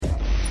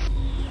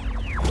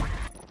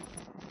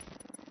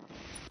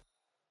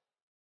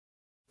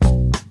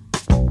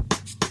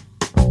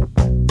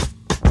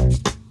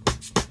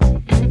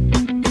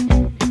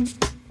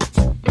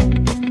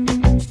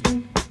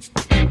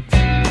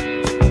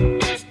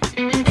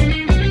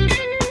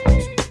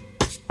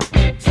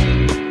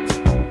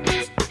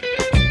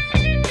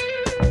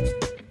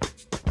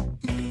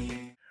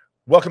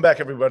Welcome back,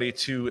 everybody,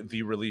 to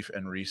the Relief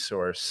and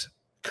Resource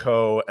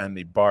Co. and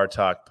the Bar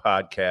Talk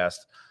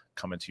podcast,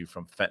 coming to you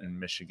from Fenton,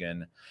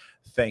 Michigan.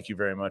 Thank you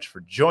very much for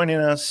joining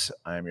us.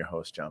 I am your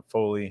host, John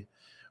Foley,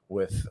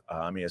 with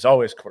me, as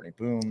always, Courtney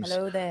Booms.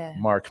 Hello there.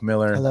 Mark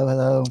Miller. Hello,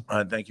 hello.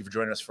 Thank you for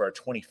joining us for our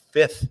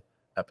 25th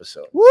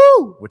episode.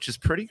 Woo! Which is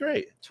pretty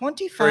great.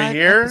 25 For a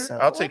year,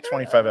 episodes. I'll take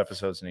 25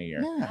 episodes in a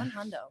year. Yeah. One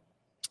hundo.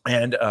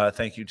 And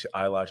thank you to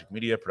iLogic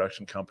Media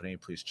Production Company.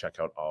 Please check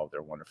out all of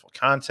their wonderful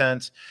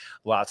content.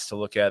 Lots to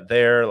look at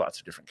there. Lots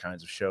of different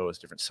kinds of shows,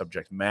 different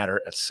subject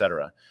matter,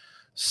 etc.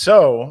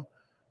 So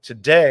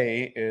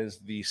today is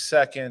the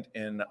second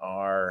in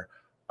our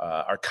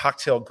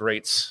Cocktail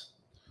Greats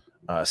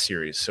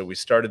series. So we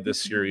started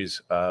this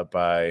series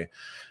by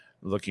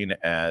looking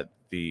at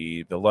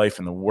the life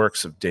and the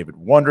works of David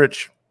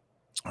Wondrich,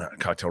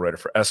 cocktail writer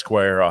for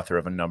Esquire, author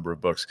of a number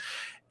of books.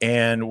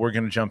 And we're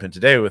going to jump in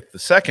today with the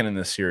second in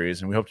this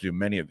series, and we hope to do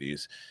many of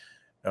these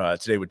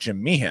today with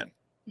Jim Meehan,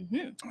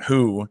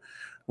 who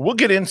we'll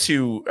get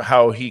into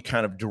how he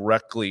kind of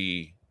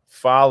directly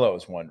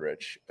follows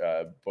Wondrich,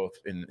 both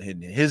in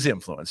his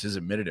influence, his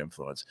admitted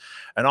influence,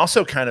 and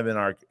also kind of in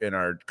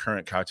our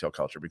current cocktail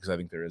culture, because I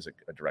think there is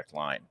a direct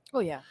line. Oh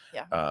yeah,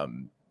 yeah.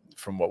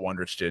 From what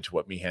Wondrich did to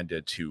what Meehan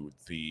did to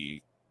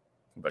the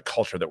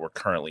culture that we're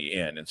currently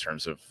in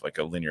terms of like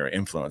a linear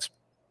influence.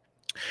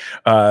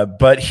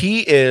 But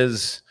he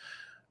is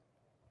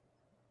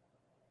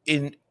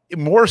in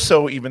more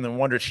so even than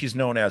Wondrich, he's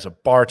known as a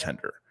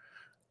bartender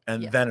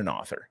and then an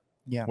author.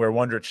 Yeah. Where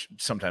Wondrich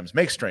sometimes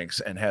makes drinks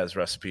and has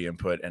recipe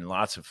input and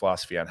lots of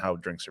philosophy on how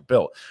drinks are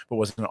built, but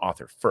was an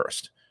author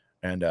first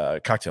and a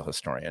cocktail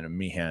historian. And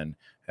Meehan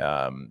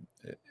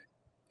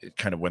it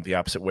kind of went the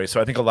opposite way. So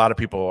I think a lot of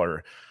people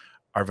are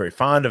very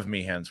fond of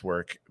Meehan's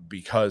work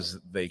because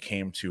they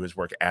came to his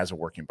work as a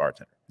working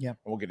bartender. Yeah.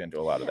 We'll get into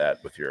a lot of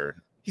that with your.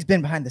 He's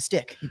been behind the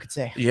stick, you could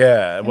say.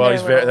 Yeah, well,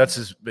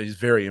 He's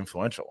very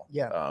influential.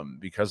 Yeah.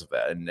 Because of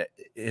that, and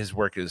his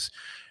work is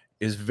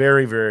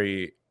very,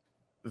 very,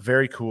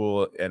 very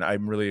cool, and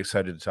I'm really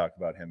excited to talk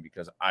about him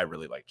because I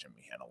really like Jim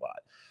Meehan a lot.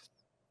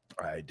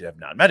 I have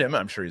not met him.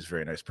 I'm sure he's a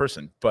very nice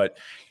person, but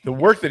the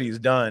work that he's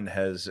done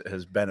has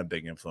been a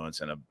big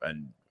influence, and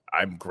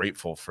I'm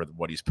grateful for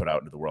what he's put out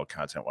into the world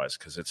content-wise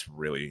because it's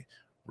really,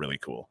 really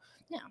cool.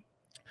 Yeah.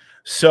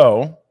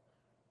 So,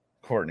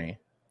 Courtney.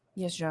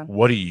 Yes, John.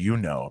 What do you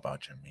know about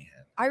Jim Meehan?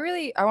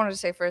 I wanted to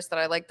say first that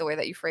I like the way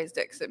that you phrased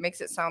it because it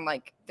makes it sound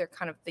like they're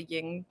kind of the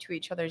yin to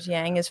each other's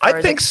yang as far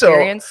as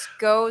experience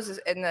goes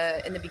in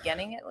the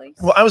beginning, at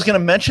least. Well, I was going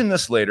to mention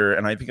this later,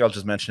 and I think I'll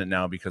just mention it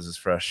now because it's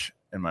fresh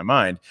in my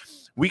mind.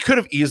 We could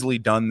have easily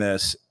done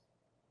this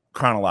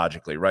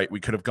chronologically, right?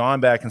 We could have gone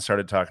back and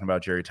started talking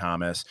about Jerry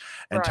Thomas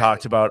and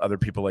talked about other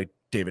people like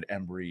David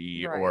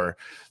Embry or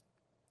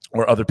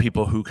other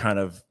people who kind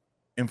of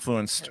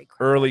influenced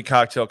early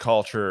cocktail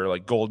culture,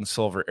 like gold and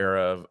silver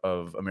era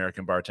of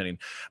American bartending.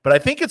 But I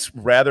think it's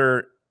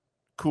rather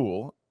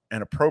cool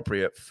and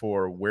appropriate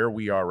for where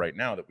we are right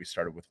now that we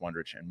started with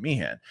Wondrich and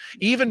Meehan,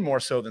 even more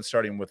so than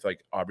starting with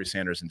like Aubrey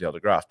Sanders and Dale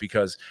DeGroff,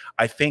 because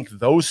I think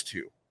those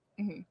two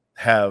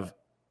have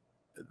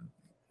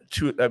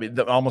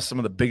almost some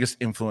of the biggest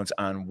influence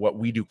on what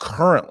we do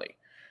currently.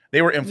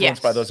 They were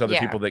influenced by those other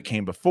people that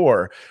came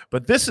before,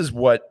 but this is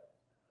what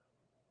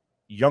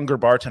younger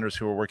bartenders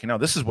who are working now,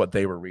 this is what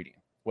they were reading,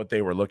 what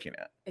they were looking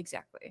at.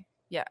 Exactly.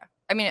 Yeah.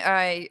 I mean,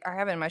 I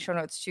have it in my show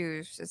notes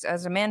too.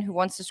 As a man who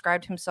once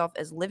described himself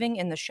as living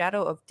in the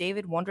shadow of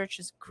David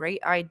Wondrich's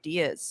great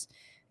ideas.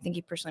 I think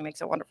he personally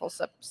makes a wonderful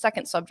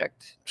second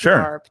subject to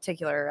our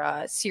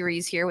particular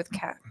series here with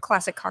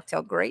classic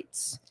cocktail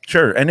greats.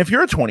 Sure. And if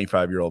you're a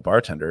 25-year-old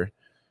bartender,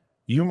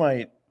 you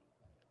might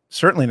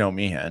certainly know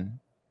Meehan,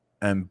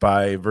 and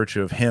by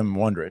virtue of him,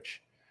 Wondrich,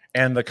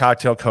 and the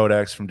Cocktail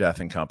Codex from Death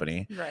and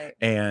Company,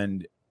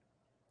 and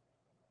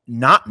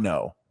not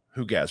know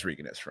who Gaz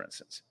Regan is, for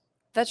instance.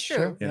 That's true.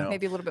 Sure. You know?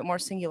 Maybe a little bit more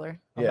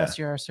singular. Unless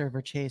you're our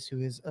server Chase,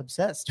 who is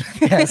obsessed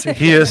with Gaz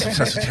Regan. He is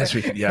obsessed with Gaz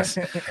Regan, yes.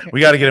 We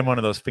got to get him one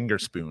of those finger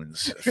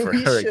spoons for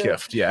a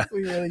gift. Yeah.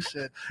 We really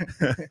should.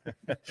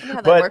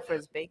 How that worked for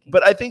his baking.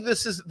 But I think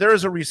there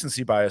is a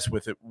recency bias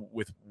with it,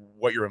 with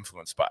what you're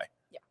influenced by.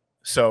 Yeah.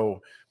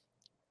 So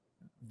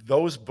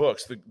those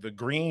books, the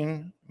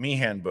Green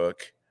Meehan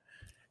book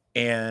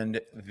and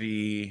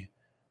the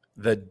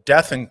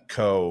Death and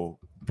Co.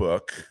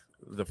 book,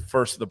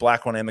 the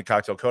black one and the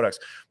Cocktail Codex,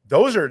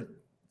 those are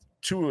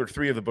two or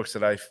three of the books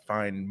that I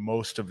find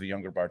most of the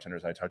younger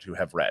bartenders I talk to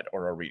have read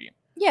or are reading.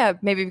 Yeah,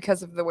 maybe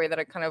because of the way that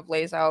it kind of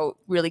lays out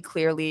really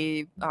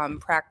clearly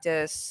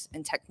practice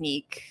and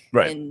technique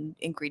and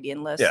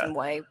ingredient lists and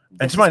why.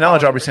 And to my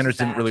knowledge, Aubrey Sanders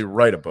didn't really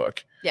write a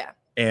book. Yeah.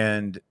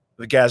 And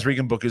the Gaz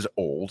Regan book is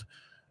old,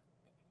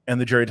 and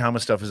the Jerry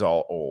Thomas stuff is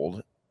all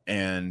old,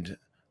 and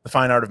The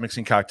Fine Art of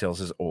Mixing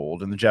Cocktails is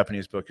old, and the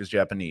Japanese book is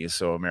Japanese,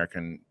 so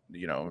American,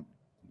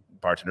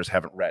 bartenders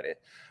haven't read it.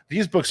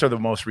 These books are the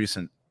most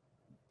recent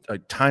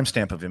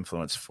timestamp of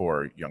influence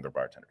for younger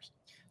bartenders.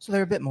 So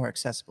they're a bit more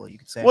accessible, you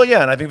could say. Well,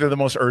 yeah, and I think they're the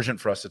most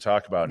urgent for us to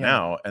talk about Yeah.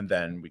 now, and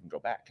then we can go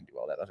back and do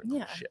all that other cool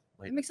Yeah. shit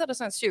It later. makes a lot of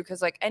sense too,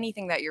 because like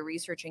anything that you're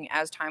researching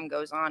as time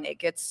goes on, it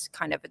gets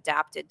kind of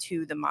adapted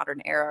to the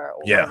modern era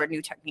or Yeah. whatever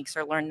new techniques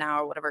are learned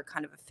now or whatever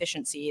kind of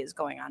efficiency is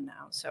going on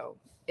now. So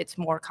it's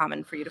more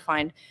common for you to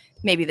find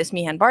maybe this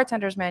Meehan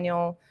Bartender's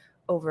Manual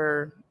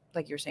over,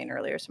 like you were saying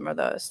earlier, some of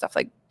the stuff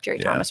like Jerry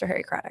Yeah. Thomas or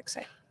Harry Craddock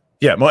say.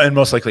 Yeah, and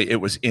most likely it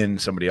was in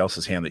somebody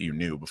else's hand that you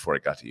knew before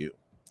it got to you.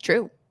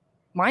 True.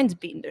 Mine's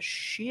beaten to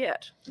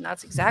shit. And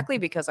that's exactly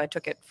because I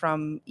took it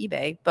from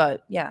eBay.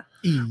 But yeah,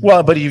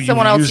 Well, but you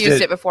someone else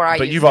used it it, before I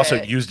but used you've also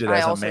it. used it I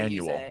as a also use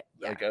manual, it,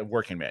 yeah. like a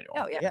working manual.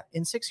 Oh, yeah. Yeah,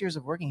 in 6 years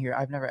of working here,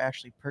 I've never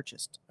actually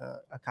purchased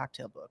a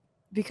cocktail book.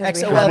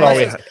 Because we Well, have well,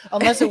 it.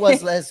 unless it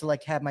was as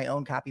like have my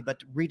own copy,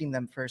 but reading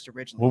them first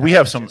originally. Well, we not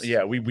have some. purchased.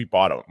 Yeah, we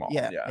bought them all.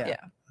 Yeah, yeah. yeah.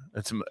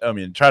 It's. I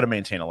mean, try to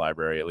maintain a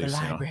library at The least.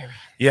 You know? library.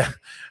 Yeah.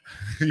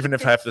 Even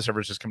if half the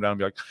servers just come down and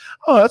be like,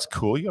 "Oh, that's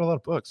cool. You got a lot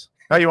of books.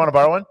 Now you want to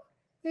borrow one?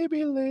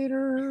 Maybe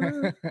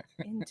later."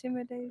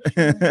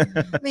 Intimidation.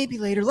 Maybe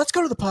later. Let's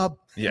go to the pub.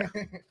 Yeah.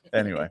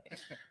 Anyway,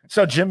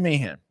 so Jim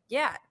Meehan,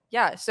 Yeah,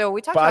 yeah. So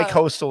we talked about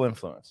bi-coastal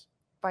influence.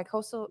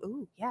 bi-coastal.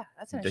 Ooh, yeah,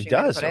 that's an He interesting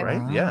way to does, put it.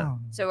 right? Yeah. Wow.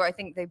 So I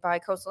think the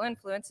bi-coastal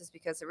influence is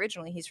because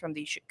originally he's from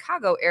the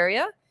Chicago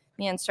area.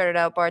 Meehan started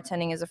out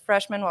bartending as a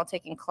freshman while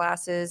taking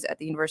classes at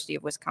the University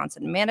of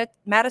Wisconsin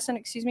Madison,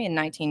 in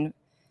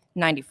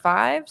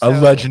 1995. A So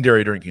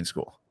legendary drinking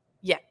school.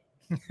 Yeah.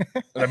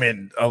 I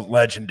mean, a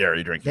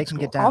legendary drinking They can school.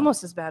 get down.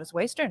 almost as bad as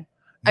Western.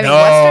 No,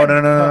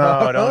 Western.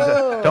 no.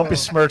 Oh. Don't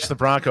besmirch the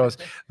Broncos.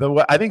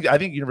 I think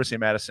University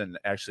of Madison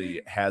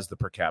actually has the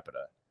per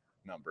capita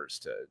numbers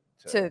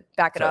To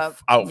back it to up.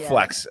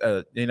 outflex.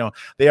 You know,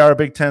 they are a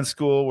Big Ten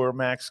school. We're a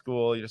MAC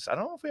school. I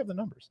don't know if we have the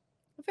numbers.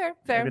 Yeah.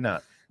 Fair. Maybe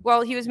not.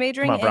 Well, he was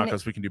majoring Come on, in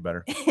Broncos. We can do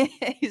better.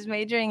 He's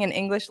majoring in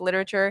English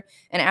literature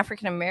and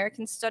African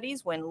American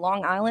studies when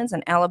Long Island's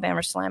and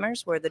Alabama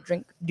Slammers were the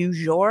drink du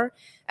jour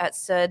at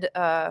said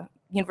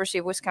University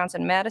of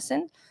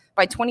Wisconsin-Madison.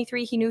 By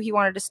 23, he knew he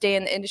wanted to stay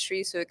in the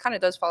industry, so it kind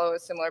of does follow a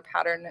similar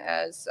pattern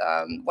as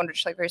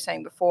Wondrich, like we were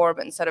saying before,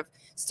 but instead of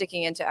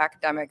sticking into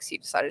academics, he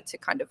decided to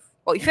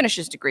he finished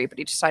his degree, but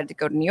he decided to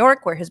go to New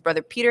York, where his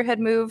brother Peter had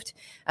moved.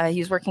 He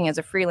was working as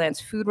a freelance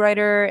food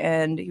writer,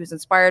 and he was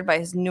inspired by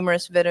his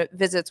numerous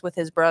visits with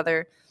his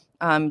brother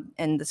and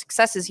the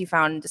successes he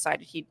found, and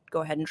decided he'd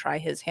go ahead and try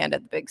his hand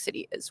at the big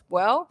city as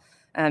well.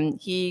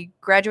 He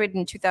graduated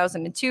in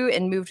 2002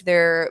 and moved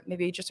there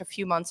maybe just a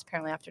few months,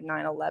 apparently after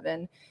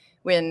 9/11,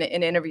 when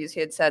in interviews he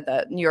had said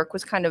that New York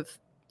was kind of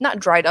not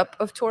dried up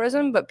of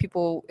tourism, but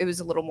it was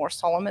a little more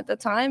solemn at the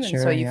time. And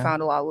so Sure, you yeah.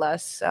 found a lot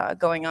less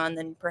going on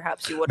than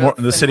perhaps you would have.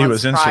 The city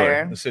was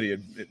prior. insular.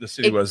 The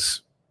city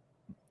was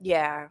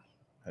Yeah.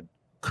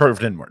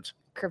 curved inwards.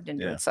 Curved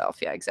into Yeah. itself.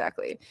 Yeah,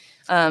 exactly.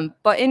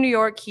 But in New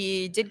York,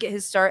 he did get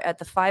his start at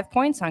the 5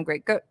 Points on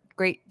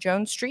Great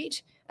Jones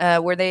Street,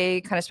 where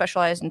they kind of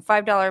specialized in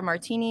 $5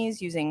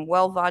 martinis using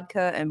well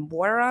vodka and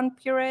boiron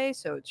puree.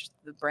 So it's just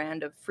the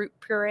brand of fruit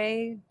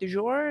puree du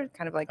jour,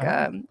 kind of like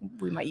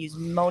we might use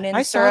Monin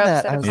I saw syrup. that.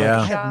 instead I of was Yeah.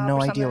 like, I Shop have or no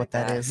something idea like what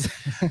that is.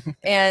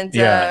 And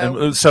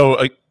And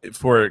so,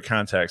 for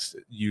context,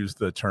 use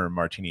the term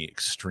martini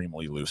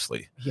extremely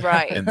loosely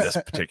right. in this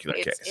particular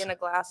It's case. in a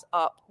glass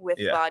up with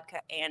Yeah.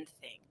 vodka and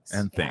things.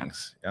 And Yeah.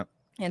 things. Yep.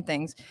 And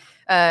things.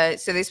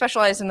 So they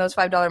specialized in those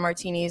 $5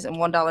 martinis and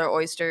 $1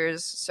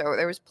 oysters. So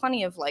there was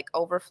plenty of like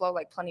overflow,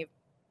 like plenty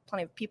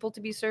of people to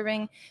be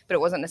serving, but it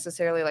wasn't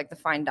necessarily like the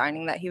fine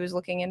dining that he was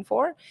looking in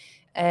for.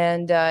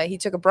 And he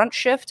took a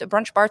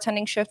brunch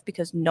bartending shift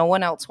because no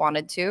one else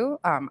wanted to.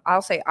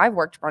 I'll say I've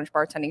worked brunch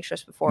bartending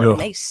shifts before, Ugh. and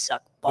they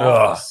suck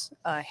balls.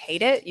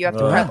 Hate it. You have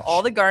to prep Ugh.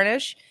 all the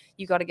garnish.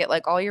 You got to get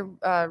like all your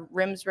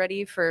rims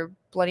ready for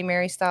Bloody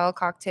Mary style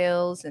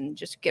cocktails, and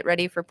just get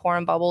ready for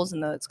pouring bubbles,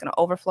 and it's going to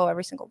overflow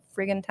every single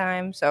friggin'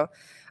 time. So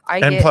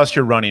Plus,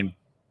 you're running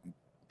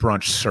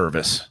brunch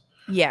service,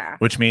 yeah.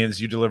 which means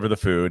you deliver the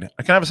food.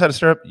 Can I have a side of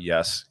syrup?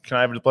 Yes. Can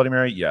I have a Bloody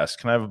Mary? Yes.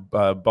 Can I have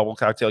a bubble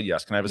cocktail?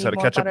 Yes. Can I have a Need side of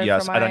more ketchup? butter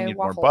Yes. for I don't my need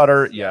more waffles.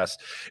 butter. Yeah. Yes.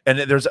 And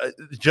there's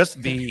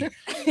just the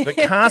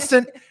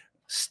constant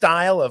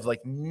style of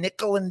like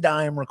nickel and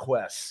dime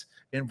requests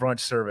in brunch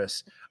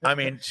service. I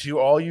mean, to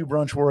all you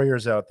brunch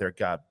warriors out there,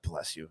 God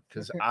bless you,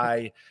 because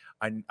I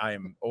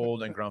am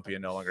old and grumpy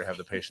and no longer have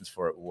the patience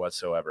for it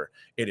whatsoever.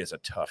 It is a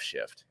tough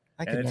shift,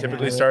 I could and it never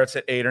typically do it. starts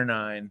at 8 or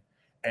 9,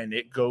 and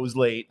it goes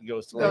late. It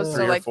goes to like Goes to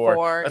 3 or like 4.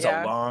 4, That's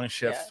yeah. a long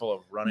shift Yeah. full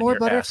of running More your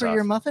butter ass for off.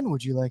 your muffin?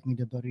 Would you like me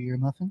to butter your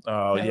muffin?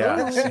 Oh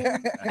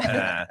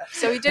yeah.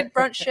 So he did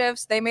brunch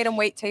shifts. They made him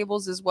wait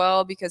tables as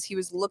well because he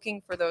was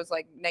looking for those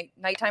like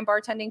nighttime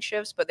bartending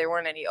shifts, but there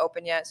weren't any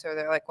open yet. So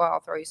they're like, well, I'll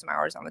throw you some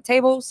hours on the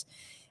tables.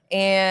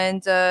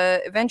 And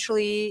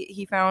eventually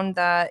he found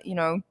that,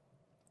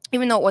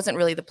 even though it wasn't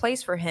really the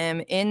place for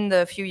him, in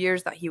the few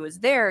years that he was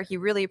there, he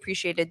really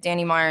appreciated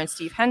Danny Meyer and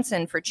Steve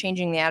Henson for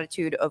changing the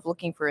attitude of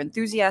looking for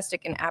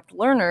enthusiastic and apt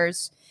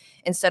learners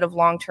instead of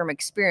long-term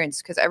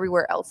experience. Because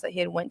everywhere else that he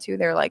had went to,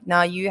 they're like,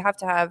 no, you have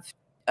to have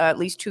at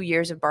least 2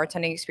 years of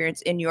bartending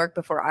experience in New York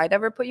before I'd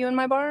ever put you in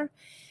my bar.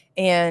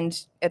 And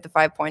at the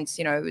 5 Points,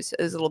 you know, it was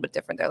a little bit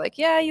different. They're like,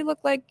 yeah, you look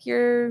like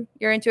you're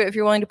into it. If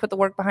you're willing to put the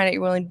work behind it,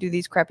 you're willing to do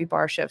these crappy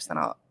bar shifts, then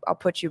I'll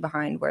put you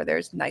behind where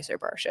there's nicer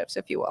bar shifts,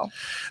 if you will.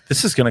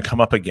 This is going to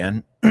come up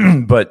again,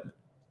 but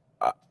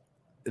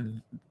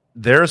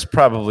there's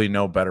probably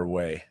no better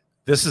way.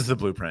 This is the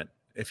blueprint.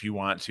 If you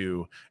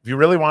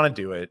really want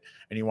to do it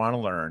and you want to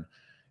learn,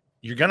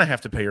 you're going to have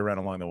to pay your rent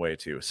along the way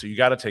too. So you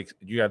got to take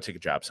a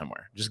job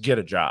somewhere. Just get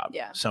a job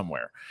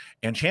somewhere.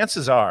 And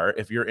chances are,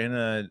 if you're in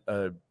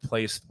a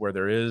place where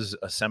there is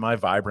a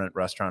semi-vibrant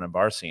restaurant and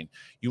bar scene,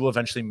 you will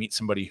eventually meet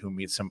somebody who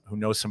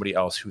knows somebody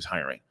else who's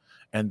hiring.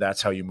 And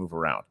that's how you move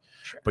around.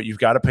 Sure. But you've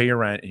got to pay your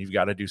rent and you've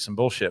got to do some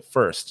bullshit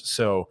first.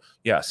 So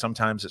yeah,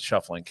 sometimes it's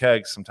shuffling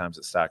kegs, sometimes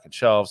it's stocking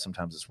shelves,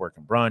 sometimes it's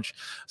working brunch,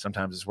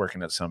 sometimes it's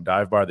working at some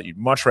dive bar that you'd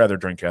much rather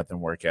drink at than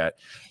work at.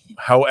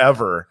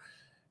 However,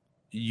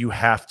 you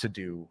have to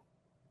do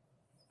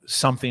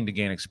something to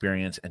gain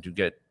experience and to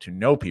get to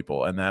know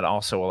people. And that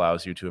also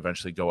allows you to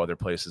eventually go other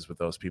places with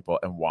those people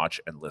and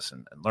watch and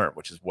listen and learn,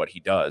 which is what he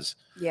does.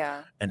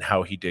 Yeah. And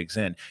how he digs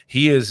in.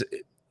 He's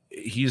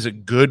a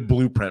good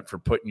blueprint for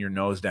putting your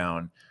nose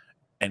down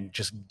and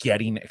just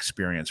getting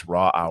experience,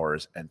 raw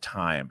hours and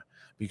time.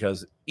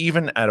 Because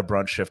even at a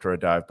brunch shift or a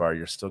dive bar,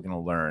 you're still going to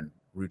learn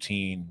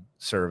routine,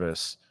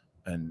 service,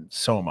 and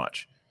so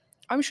much.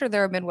 I'm sure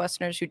there are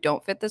Midwesterners who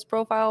don't fit this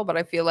profile, but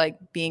I feel like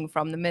being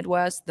from the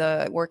Midwest,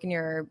 the working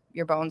your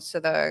bones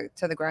to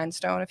the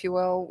grindstone, if you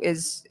will,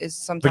 is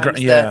sometimes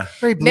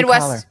very blue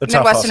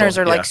Midwesterners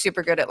are like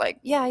super good at like,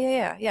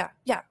 yeah.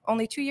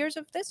 Only 2 years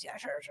of this? Yeah,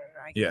 sure.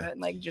 I get it.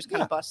 And like just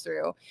kind of bust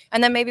through.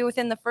 And then maybe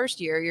within the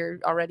first year, you're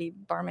already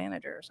bar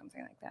manager or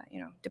something like that.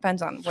 You know,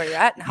 depends on where you're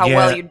at and how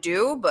well you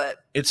do. But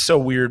it's so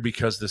weird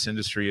because this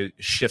industry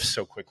shifts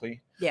so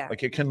quickly. Yeah.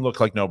 Like it can look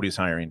like nobody's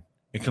hiring.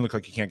 It can look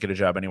like you can't get a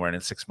job anywhere, and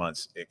in 6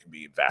 months, it can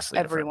be vastly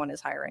everyone different.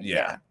 Is hiring.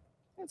 Yeah.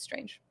 That's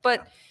strange.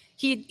 But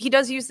he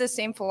does use the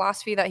same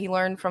philosophy that he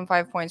learned from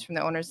 5 Points from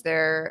the owners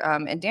there.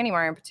 And Danny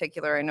Meyer in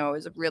particular, I know,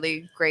 is a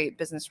really great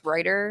business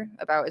writer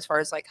about as far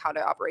as like how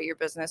to operate your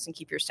business and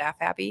keep your staff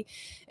happy.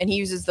 And he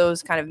uses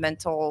those kind of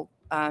mental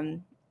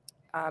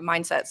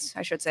mindsets,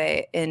 I should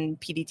say, in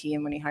PDT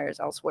and when he hires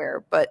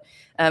elsewhere. But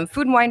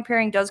food and wine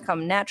pairing does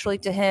come naturally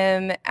to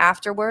him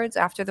afterwards,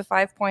 after the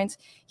 5 Points.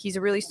 He's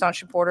a really staunch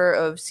supporter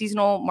of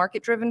seasonal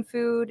market-driven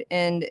food.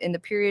 And in the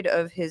period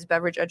of his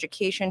beverage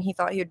education, he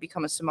thought he would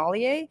become a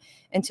sommelier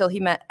until he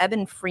met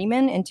Eben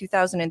Freeman in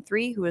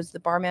 2003, who was the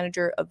bar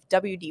manager of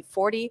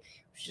WD-40,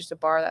 which is just a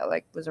bar that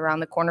like was around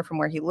the corner from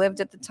where he lived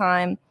at the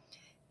time.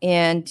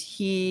 And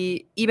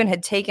he even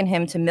had taken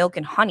him to Milk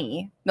and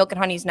Honey. Milk and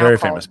Honey is now very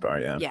famous bar,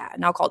 yeah. Yeah,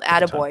 now called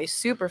Attaboy,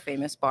 super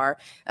famous bar.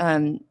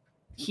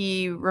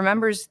 He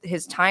remembers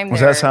his time there.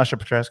 Was that Sasha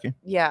Petrasky?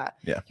 Yeah.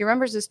 He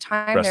remembers his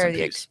time there,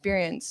 the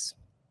experience.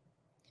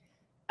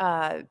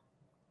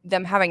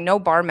 Them having no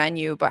bar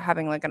menu, but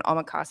having like an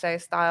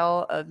omakase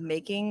style of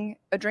making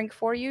a drink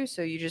for you.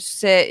 So you just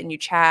sit and you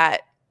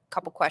chat.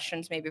 Couple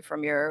questions maybe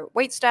from your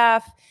wait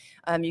staff.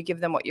 You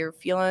give them what you're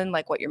feeling,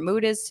 like what your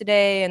mood is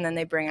today, and then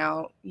they bring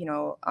out, you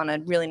know, on a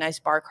really nice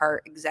bar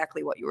cart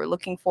exactly what you were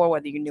looking for,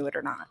 whether you knew it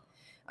or not.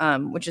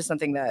 Which is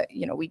something that,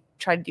 you know, we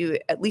try to do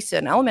at least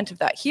an element of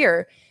that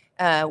here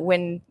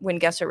when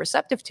guests are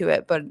receptive to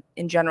it. But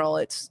in general,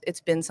 it's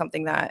been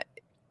something that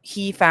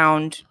he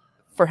found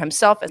for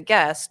himself as a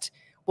guest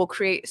will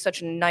create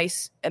such a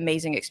nice,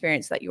 amazing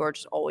experience that you are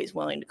just always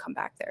willing to come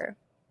back there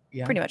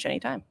pretty much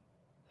anytime.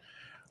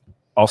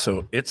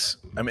 Also,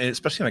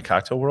 especially in the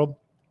cocktail world,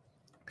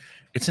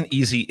 it's an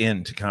easy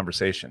in to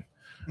conversation.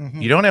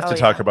 Mm-hmm. You don't have to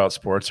talk about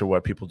sports or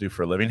what people do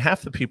for a living.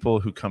 Half the people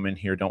who come in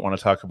here don't want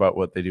to talk about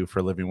what they do for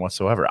a living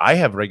whatsoever. I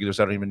have regulars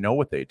that don't even know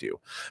what they do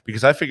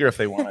because I figure if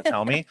they want to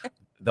tell me,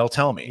 they'll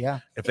tell me. Yeah.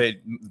 If they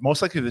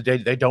most likely the day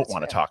they don't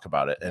want to talk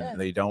about it and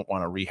they don't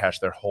want to rehash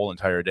their whole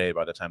entire day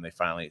by the time they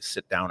finally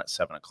sit down at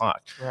 7:00.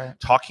 Right.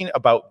 Talking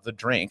about the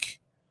drink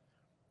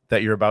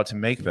that you're about to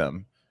make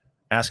them,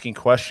 asking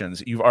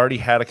questions, you've already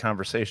had a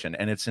conversation,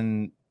 and it's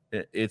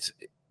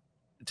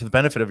to the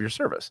benefit of your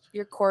service.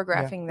 You're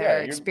choreographing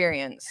their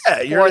experience.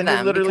 Yeah, you're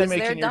literally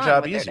making your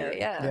job easier.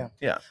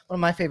 Yeah. One of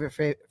my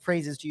favorite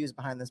phrases to use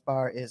behind this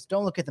bar is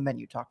 "Don't look at the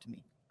menu, talk to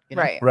me." You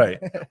know? Right.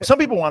 Some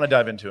people want to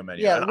dive into a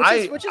menu. Yeah,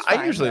 and which is fine,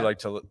 I usually like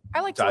to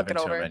dive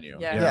into a menu.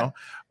 Yeah. You know?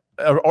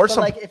 Or so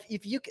some, like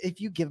if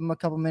you give them a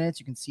couple minutes,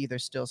 you can see they're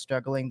still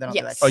struggling. Then I'll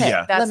be like,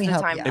 that's the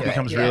time. It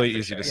becomes really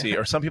easy to see.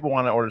 Or some people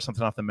want to order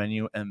something off the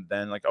menu and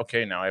then like,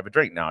 okay, now I have a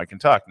drink. Now I can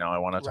talk. Now I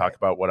want to talk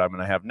about what I'm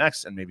going to have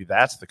next, and maybe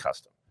that's the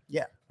custom.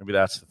 Yeah, maybe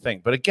that's the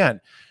thing. But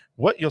again,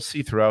 what you'll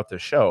see throughout the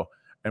show,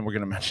 and we're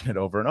going to mention it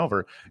over and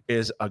over,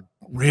 is a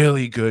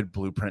really good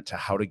blueprint to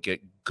how to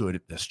get good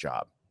at this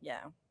job.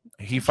 Yeah,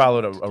 he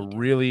followed a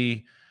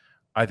really,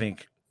 I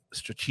think,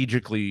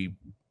 strategically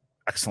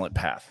excellent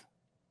path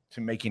to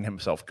making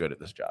himself good at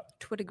this job.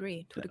 To a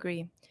degree.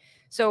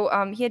 So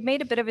he had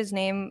made a bit of his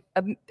name,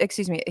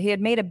 he had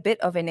made a bit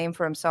of a name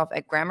for himself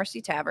at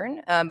Gramercy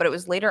Tavern, but it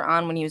was later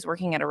on when he was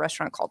working at a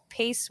restaurant called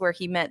Pace, where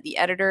he met the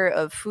editor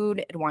of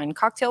Food and Wine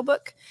Cocktail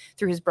Book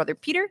through his brother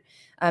Peter.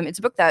 It's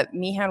a book that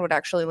Meehan would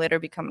actually later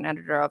become an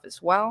editor of as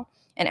well.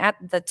 And at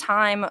the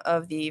time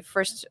of the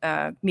first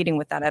meeting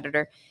with that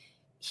editor,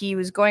 he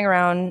was going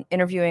around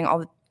interviewing all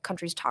the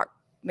country's top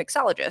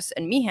mixologists,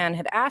 and Meehan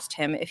had asked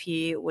him if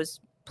he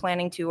was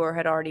planning to or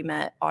had already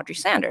met Audrey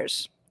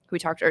Saunders,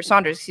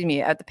 Saunders,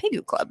 at the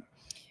Pegu Club,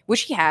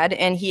 which he had.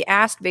 And he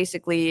asked,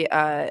 basically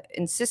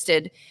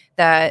insisted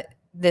that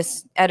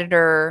this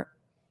editor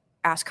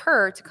ask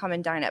her to come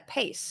and dine at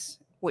Pace,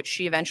 which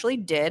she eventually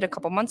did a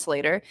couple months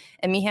later.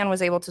 And Meehan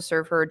was able to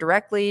serve her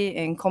directly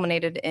and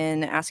culminated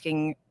in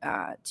asking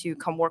to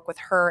come work with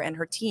her and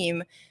her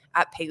team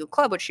at Pegu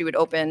Club, which she would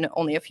open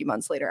only a few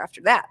months later after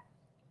that.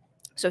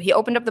 So he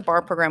opened up the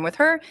bar program with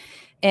her,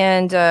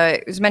 and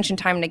it was mentioned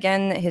time and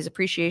again his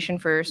appreciation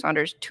for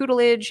Saunders'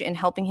 tutelage in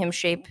helping him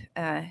shape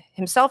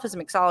himself as a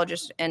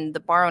mixologist and the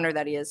bar owner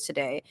that he is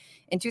today.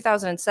 In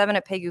 2007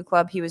 at Pegu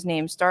Club, he was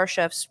named Star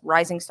Chef's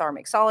Rising Star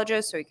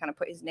Mixologist, so he kind of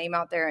put his name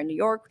out there in New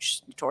York, which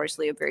is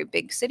notoriously a very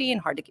big city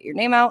and hard to get your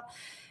name out.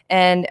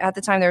 And at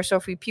the time, there were so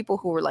few people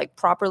who were like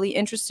properly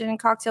interested in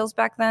cocktails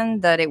back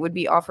then that he would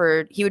be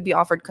offered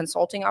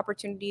consulting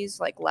opportunities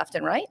like left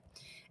and right.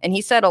 And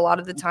he said a lot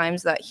of the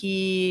times that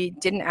he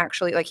didn't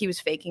actually, like, he was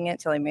faking it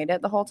till he made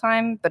it the whole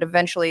time. But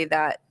eventually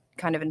that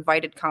kind of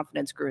invited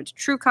confidence grew into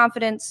true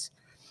confidence.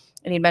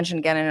 And he mentioned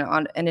again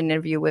in an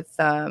interview with,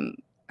 I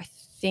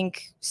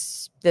think,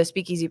 the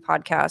Speakeasy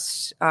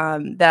podcast,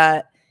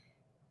 that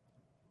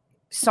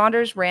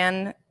Saunders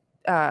ran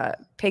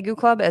Pegu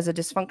Club as a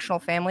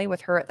dysfunctional family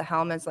with her at the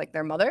helm as like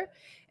their mother.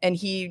 And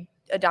he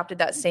adopted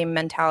that same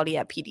mentality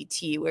at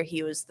PDT, where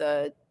he was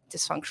the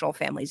dysfunctional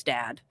family's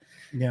dad.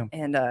 Yeah.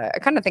 And I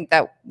kind of think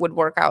that would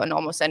work out in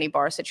almost any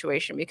bar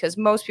situation, because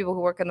most people who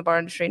work in the bar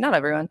industry, not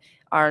everyone,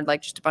 are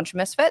like just a bunch of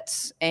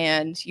misfits,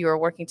 and you are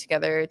working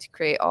together to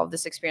create all of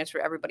this experience for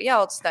everybody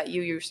else that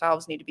you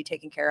yourselves need to be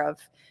taken care of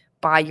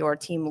by your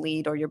team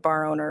lead or your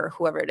bar owner or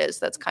whoever it is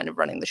that's kind of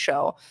running the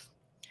show.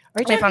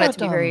 I found it to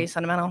be very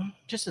sentimental.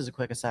 Just as a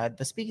quick aside,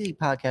 the Speakeasy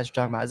podcast you're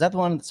talking about, is that the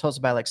one that's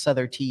hosted by like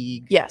Souther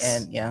Teague? Yes.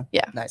 And yeah.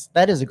 Nice.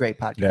 That is a great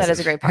podcast. That is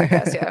a great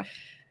podcast. Yeah.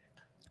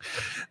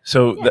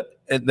 So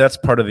that's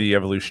part of the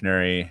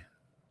evolutionary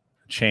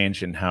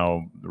change in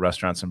how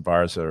restaurants and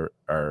bars are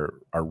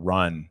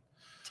run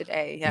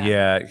today. Yeah.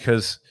 Yeah,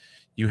 because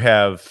you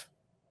have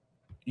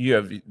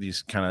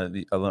these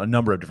kind of a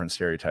number of different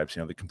stereotypes.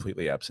 You know, the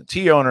completely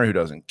absentee owner who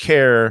doesn't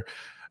care,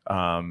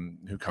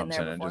 who comes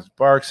in and just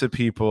barks at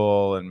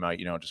people and might,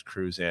 just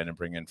cruise in and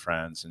bring in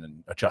friends and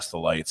then adjust the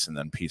lights and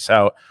then peace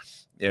out.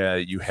 Yeah,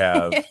 you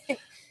have.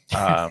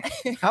 How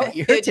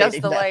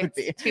adjust the lights.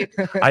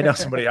 I know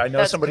somebody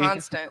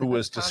constant. who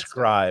was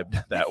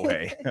described that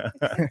way,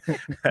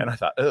 and I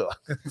thought, oh,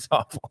 it's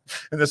awful.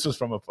 And this was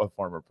from a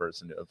former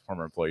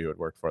employee who had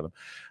worked for them.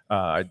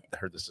 I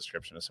heard this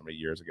description of somebody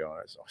years ago, and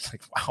I was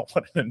like, wow,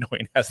 what an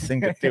annoying ass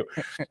thing to do.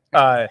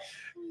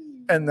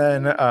 And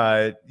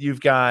then you've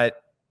got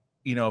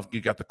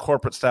the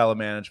corporate style of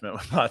management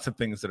with lots of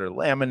things that are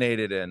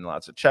laminated and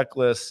lots of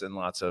checklists and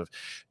lots of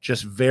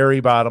just very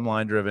bottom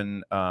line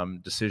driven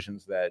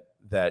decisions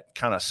that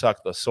kind of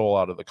suck the soul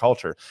out of the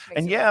culture.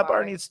 And yeah,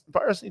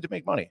 bars need to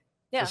make money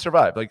to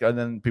survive. And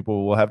then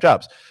people will have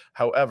jobs.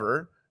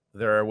 However,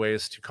 there are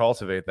ways to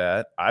cultivate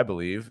that, I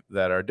believe,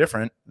 that are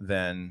different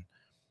than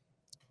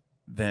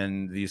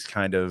these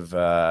kind of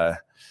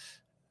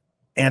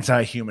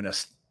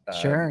anti-humanist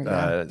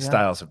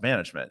styles of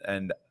management.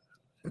 And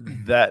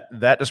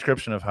that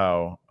description of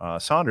how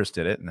Saunders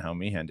did it and how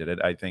Meehan did it,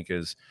 I think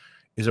is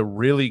a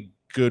really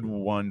good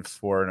one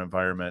for an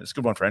environment. It's a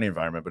good one for any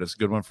environment, but it's a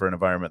good one for an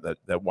environment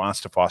that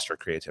wants to foster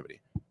creativity.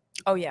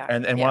 Oh yeah.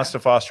 And wants to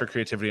foster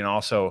creativity, and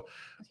also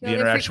the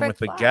interaction with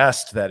the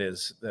guest that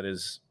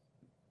is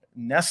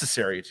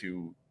necessary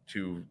to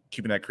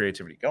keeping that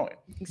creativity going.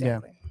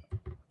 Exactly.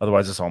 Yeah.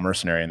 Otherwise it's all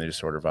mercenary and they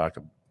just order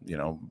vodka,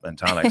 and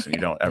tonics, and you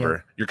don't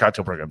ever your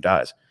cocktail program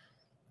dies.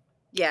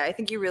 Yeah, I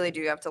think you really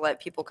do have to let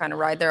people kind of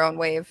ride their own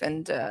wave.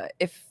 And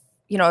if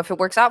it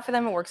works out for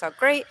them, it works out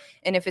great.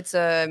 And if it's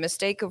a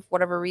mistake of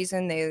whatever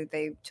reason,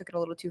 they took it a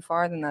little too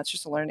far, then that's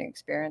just a learning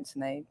experience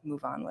and they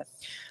move on with.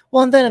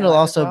 Well, and then it'll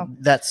also,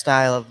 that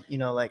style of,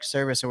 like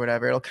service or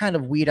whatever, it'll kind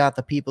of weed out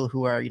the people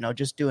who are,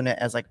 just doing it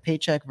as like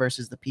paycheck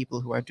versus the people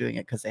who are doing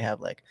it because they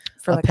have like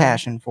a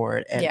passion for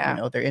it. And,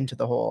 they're into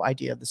the whole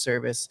idea of the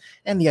service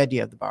and the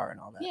idea of the bar and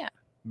all that. Yeah.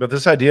 But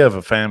this idea of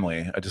a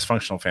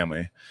dysfunctional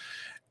family,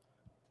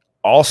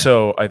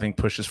 also, I think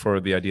pushes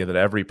forward the idea that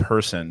every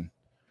person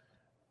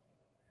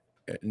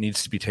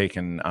needs to be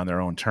taken on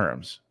their own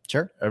terms.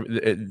 Sure.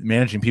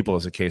 Managing people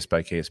is a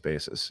case-by-case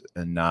basis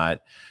and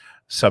not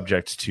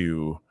subject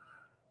to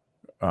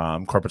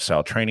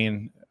corporate-style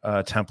training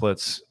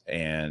templates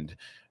and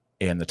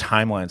the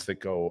timelines that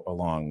go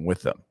along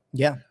with them.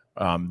 Yeah.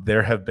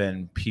 There have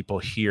been people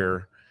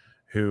here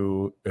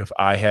who, if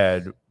I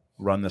had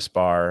run this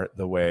bar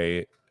the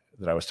way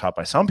that I was taught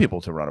by some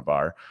people to run a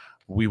bar,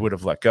 we would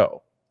have let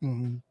go.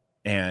 Mm-hmm.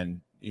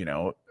 And, you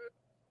know,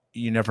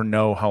 you never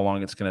know how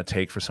long it's going to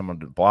take for someone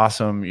to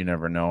blossom. You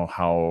never know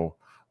how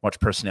much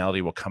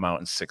personality will come out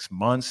in 6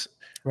 months.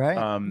 Right.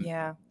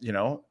 You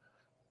know,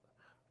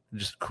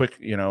 just quick,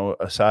 you know,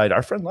 aside,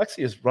 our friend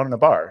Lexi is running a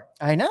bar.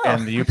 I know.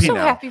 And the UP I'm so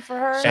now. happy for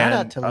her. Shout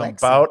out to Lexi.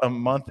 About a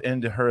month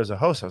into her as a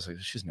host, I was like,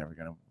 this is never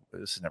going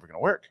to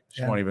work.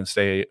 She won't even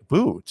say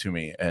boo to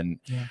me. And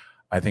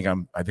I think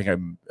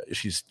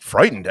she's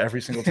frightened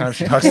every single time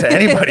she talks to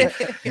anybody,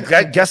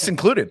 guests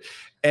included.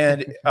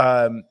 And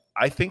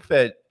I think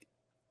that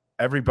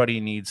everybody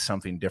needs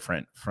something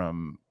different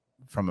from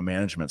a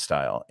management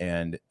style,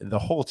 and the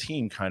whole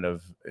team kind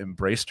of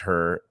embraced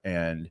her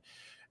and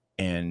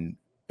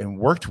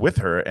worked with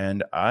her.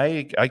 And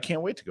I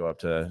can't wait to go up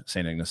to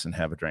St. Ignace and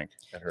have a drink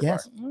at her bar.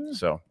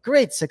 So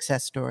great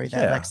success story,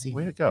 Lexi.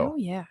 Way to go. Oh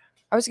yeah.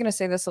 I was going to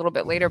say this a little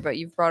bit later, but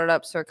you've brought it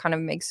up, so it kind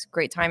of makes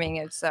great timing.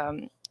 It's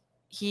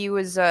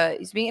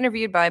he's being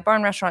interviewed by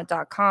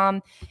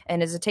barnrestaurant.com,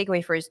 and as a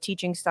takeaway for his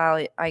teaching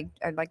style, I'd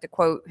like to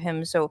quote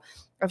him. So,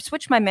 I've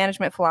switched my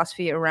management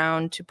philosophy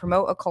around to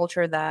promote a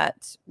culture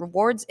that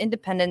rewards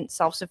independent,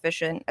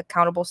 self-sufficient,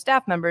 accountable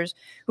staff members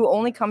who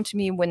only come to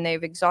me when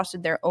they've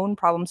exhausted their own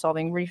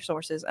problem-solving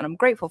resources, and I'm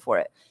grateful for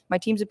it. My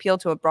teams appeal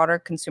to a broader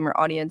consumer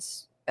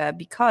audience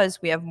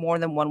because we have more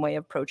than one way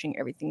of approaching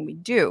everything we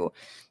do.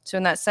 So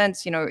in that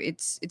sense, you know,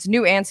 it's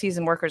new and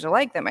seasoned workers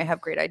alike that might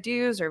have great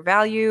ideas or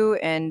value.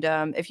 And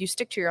if you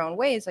stick to your own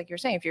ways, like you're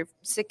saying, if you're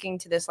sticking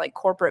to this like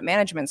corporate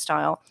management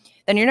style,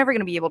 then you're never going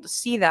to be able to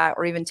see that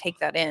or even take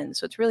that in.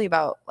 So it's really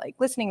about like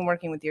listening and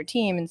working with your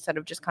team instead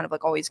of just kind of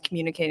like always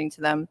communicating to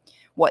them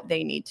what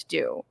they need to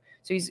do.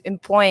 So he's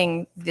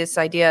employing this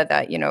idea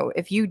that, you know,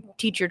 if you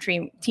teach your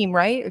team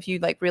right, if you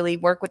like really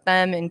work with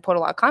them and put a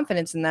lot of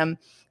confidence in them,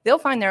 they'll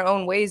find their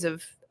own ways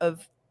of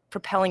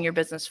propelling your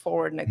business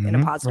forward in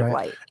a positive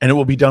light. And it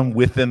will be done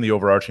within the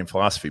overarching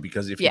philosophy,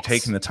 because if you're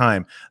taking the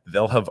time,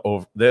 they'll have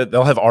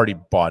already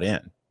bought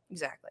in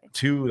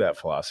to that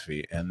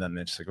philosophy. And then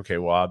it's like, okay,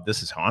 well,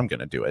 this is how I'm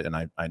going to do it. And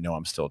I know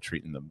I'm still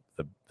treating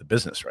the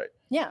business right.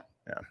 Yeah.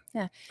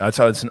 That's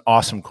how it's an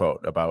awesome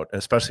quote about,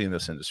 especially in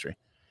this industry.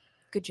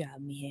 Good job,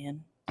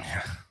 Meehan.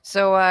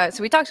 So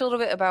we talked a little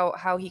bit about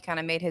how he kind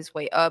of made his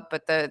way up,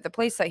 but the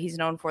place that he's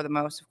known for the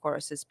most, of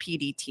course, is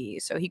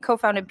PDT. So he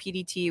co-founded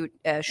PDT,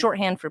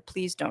 shorthand for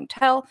Please Don't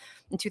Tell,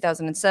 in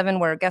 2007,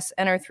 where guests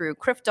enter through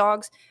Criff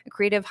Dogs, a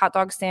creative hot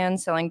dog stand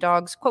selling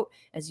dogs, quote,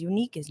 as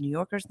unique as New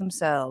Yorkers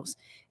themselves,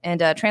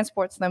 and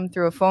transports them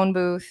through a phone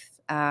booth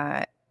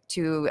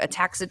to a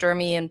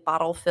taxidermy and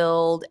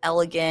bottle-filled,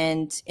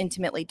 elegant,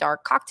 intimately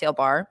dark cocktail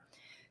bar.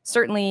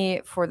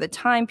 Certainly, for the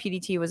time,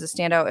 PDT was a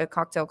standout at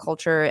cocktail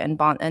culture and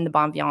the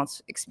bon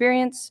vivants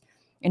experience.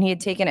 And he had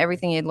taken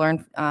everything he had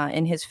learned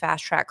in his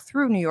fast track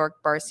through New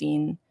York bar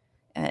scene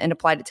and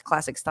applied it to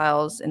classic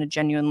styles in a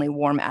genuinely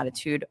warm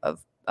attitude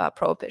of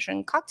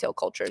prohibition cocktail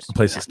cultures. The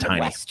place is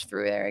tiny. West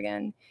through there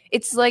again.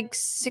 It's like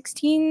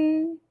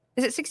 16.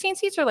 Is it 16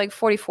 seats or like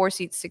 44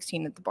 seats,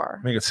 16 at the bar?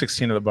 I think it's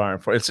 16 at the bar.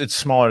 And it's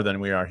smaller than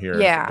we are here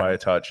by a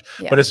touch.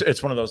 Yeah. But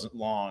it's one of those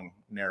long,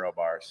 narrow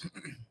bars.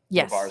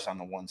 Yes. The bars on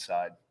the one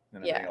side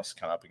and everything else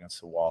kind of up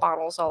against the wall.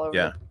 Bottles all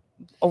over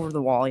over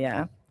the wall,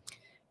 yeah.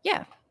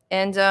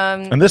 And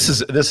this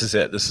is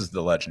it. This is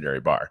the legendary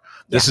bar.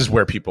 This is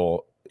where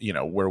people, you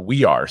know, where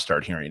we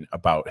start hearing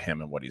about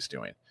him and what he's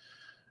doing.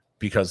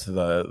 Because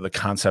the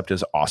concept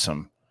is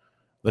awesome.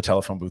 The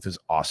telephone booth is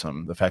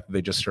awesome. The fact that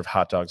they just serve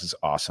hot dogs is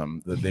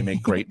awesome. That they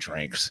make great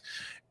drinks.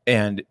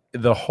 And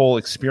the whole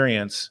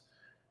experience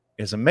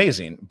is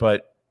amazing.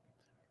 But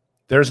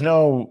there's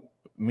no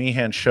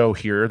Meehan show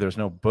here. There's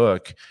no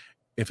book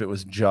if it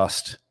was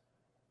just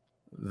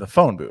the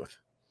phone booth.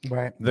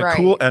 Right. The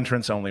cool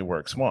entrance only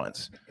works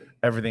once.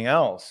 Everything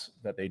else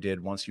that they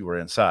did once you were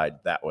inside,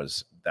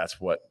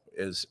 that's what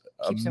is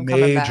a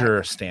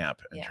major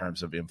stamp in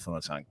terms of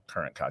influence on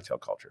current cocktail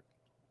culture.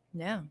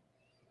 Yeah.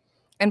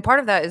 And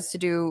part of that is to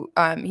do,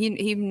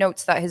 he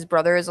notes that his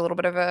brother is a little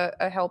bit of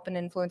a help and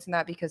influence in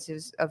that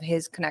because of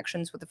his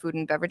connections with the food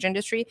and beverage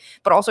industry,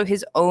 but also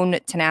his own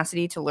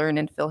tenacity to learn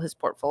and fill his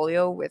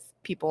portfolio with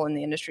people in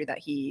the industry that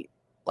he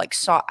like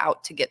sought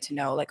out to get to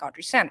know, like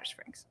Audrey Saunders,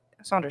 for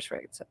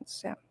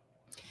instance. Yeah.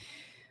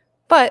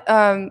 But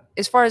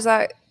as far as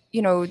that,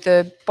 you know,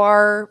 the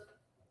bar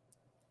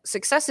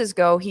successes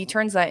go, he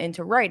turns that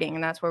into writing,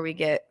 and that's where we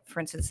get, for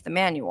instance, the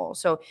manual.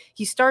 So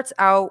he starts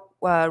out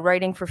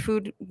writing for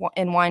Food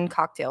and Wine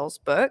Cocktails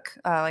book.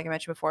 Like I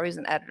mentioned before, he was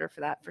an editor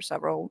for that for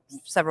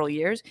several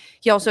years.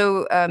 He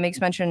also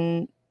makes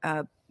mention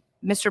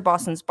Mr.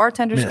 Boston's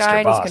Bartender's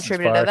Guide. He's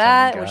contributed to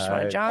that, which is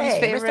one of John's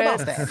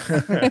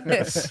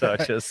favorites.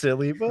 Such a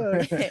silly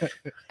book.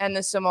 And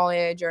the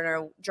Sommelier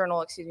Journal,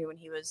 when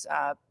he was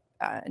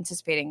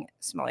anticipating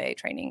sommelier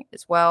training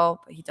as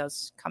well. But he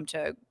does come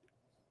to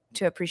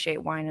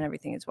appreciate wine and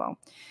everything as well.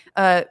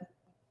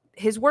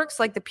 His works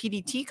like the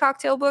PDT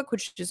cocktail book,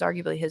 which is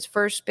arguably his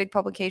first big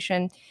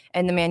publication,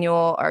 and the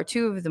manual are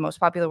two of the most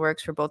popular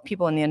works for both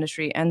people in the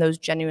industry and those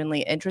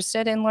genuinely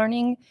interested in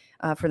learning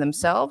for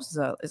themselves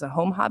as a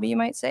home hobby, you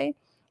might say.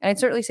 And I'd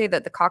certainly say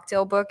that the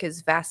cocktail book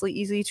is vastly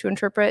easy to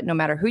interpret, no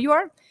matter who you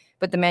are.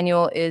 But the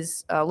manual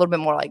is a little bit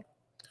more like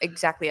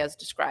exactly as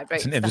described, right?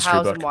 It's an the industry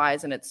hows book. and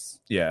whys, and it's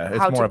it's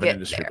how more to of an get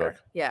industry there.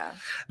 book. Yeah.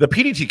 The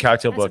PDT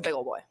cocktail That's a book big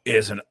old boy.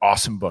 is an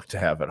awesome book to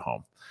have at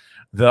home.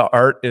 The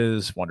art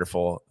is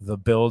wonderful. The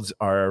builds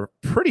are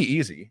pretty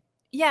easy.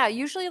 Yeah,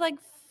 usually like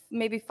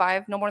maybe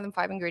 5, no more than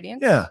 5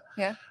 ingredients.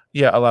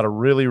 Yeah, a lot of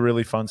really,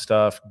 really fun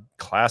stuff,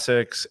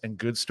 classics and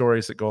good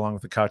stories that go along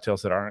with the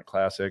cocktails that aren't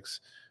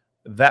classics.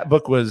 That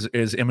book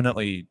is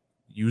imminently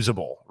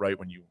usable right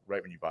when you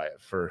buy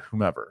it for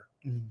whomever.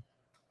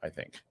 I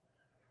think.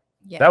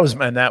 Yeah.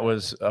 That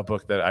was a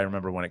book that I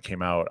remember when it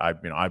came out.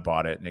 I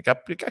bought it and it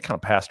got kind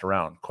of passed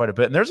around quite a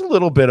bit. And there's a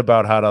little bit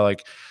about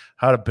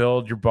how to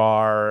build your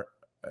bar,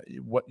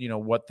 what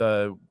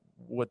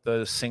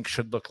the sink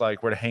should look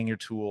like, where to hang your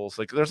tools.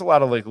 Like there's a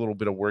lot of like a little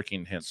bit of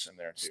working hints in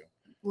there too.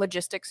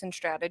 Logistics and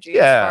strategy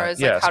as far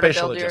as like how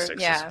spatial to build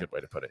logistics is a good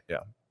way to put it.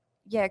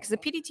 Yeah, because the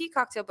PDT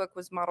cocktail book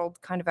was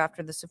modeled kind of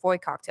after the Savoy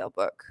cocktail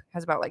book. It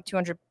has about like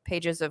 200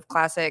 pages of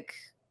classic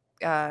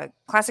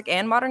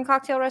and modern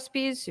cocktail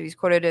recipes. So he's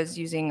quoted as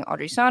using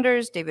Audrey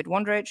Saunders, David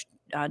Wondrich,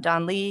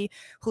 Don Lee,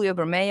 Julio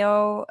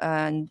Bermeo,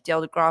 and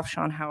Dale DeGroff,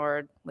 Sean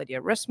Howard,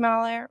 Lydia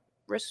Rissmuller.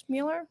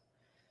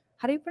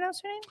 How do you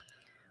pronounce her name?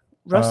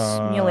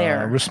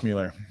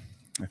 Rissmuller.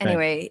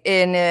 Anyway,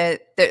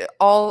 they're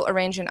all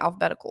arranged in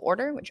alphabetical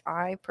order, which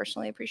I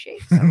personally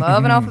appreciate. I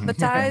love an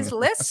alphabetized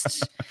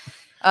list.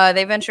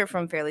 They venture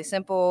from fairly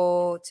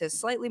simple to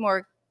slightly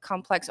more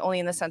complex, only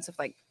in the sense of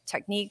like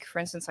technique. For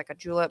instance, like a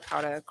julep,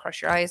 how to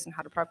crush your ice and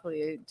how to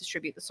properly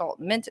distribute the salt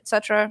and mint,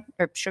 etc.,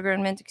 or sugar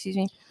and mint. Excuse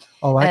me.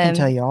 Oh, I can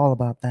tell you all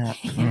about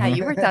that. Yeah,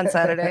 you worked on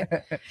Saturday.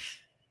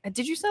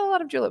 Did you sell a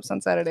lot of juleps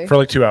on Saturday? For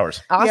like 2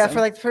 hours. Awesome. Yeah,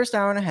 for like the first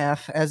hour and a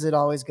half, as it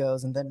always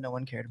goes, and then no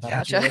one cared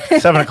about it.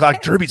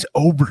 7:00, Derby's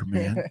over,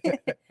 man.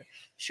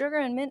 Sugar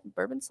and mint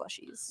bourbon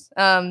slushies.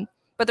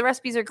 But the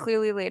recipes are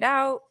clearly laid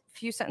out,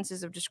 few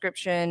sentences of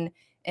description,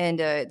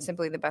 and it's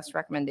simply the best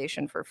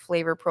recommendation for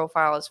flavor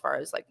profile as far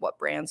as like what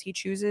brands he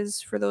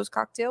chooses for those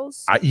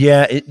cocktails.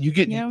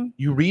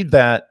 You read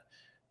that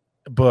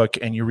book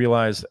and you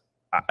realize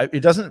it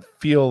doesn't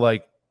feel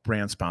like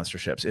brand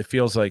sponsorships. It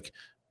feels like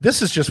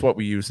this is just what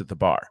we use at the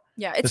bar.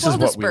 Yeah, it's this is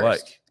what we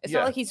like. It's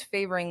not like he's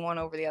favoring one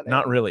over the other.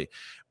 Not really.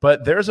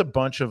 But there's a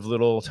bunch of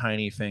little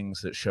tiny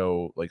things that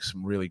show like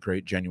some really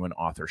great genuine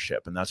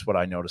authorship. And that's what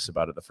I noticed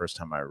about it the first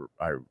time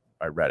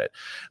I read it.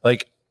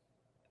 Like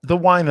the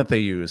wine that they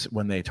use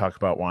when they talk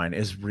about wine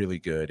is really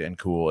good and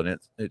cool. And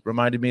it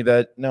reminded me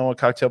that a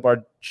cocktail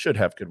bar should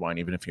have good wine,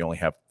 even if you only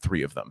have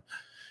 3 of them.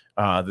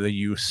 The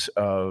use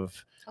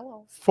of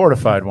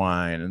fortified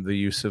wine and the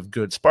use of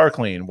good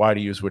sparkling, why to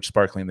use which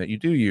sparkling that you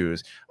do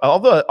use, all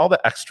the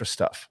extra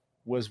stuff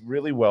was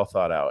really well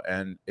thought out,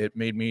 and it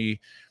made me,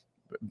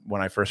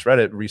 when I first read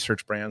it,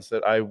 research brands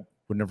that I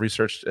wouldn't have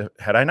researched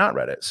had I not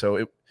read it.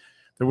 So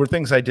there were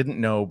things I didn't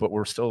know, but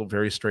were still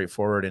very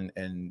straightforward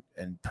and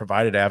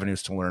provided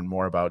avenues to learn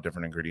more about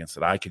different ingredients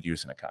that I could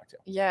use in a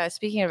cocktail. Yeah,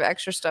 speaking of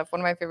extra stuff, one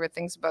of my favorite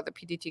things about the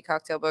PDT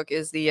cocktail book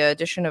is the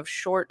addition of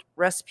short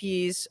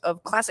recipes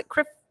of classic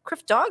Criff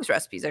Dogs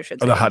recipes, I should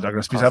say. Oh, the hot dog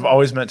recipes. I've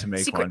always meant to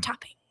make secret one.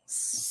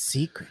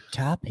 Secret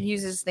toppings. He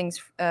uses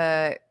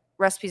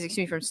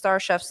recipes, from star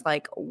chefs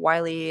like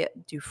Wiley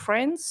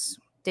Dufresne,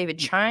 David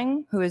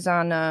Chang, who is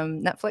on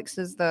Netflix.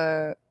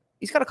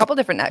 He's got a couple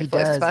different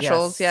Netflix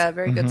specials. Yes. Yeah,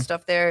 very good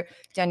stuff there.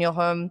 Daniel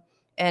Hum.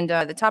 And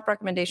the top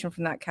recommendation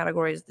from that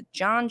category is the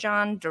John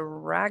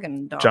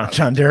Dragon Dog.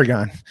 John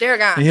Daragon.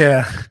 Daragon.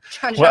 Yeah.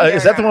 Well,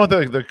 is that the one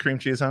with the cream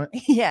cheese on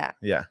it? Yeah.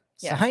 Yeah.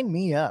 Sign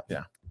me up.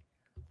 Yeah.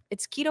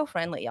 It's keto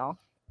friendly, y'all.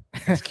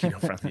 It's keto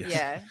friendly. Yes.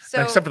 Yeah.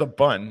 So except for the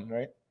bun,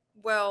 right?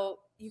 Well,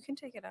 you can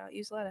take it out.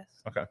 Use lettuce.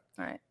 Okay.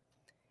 All right.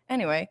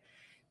 Anyway,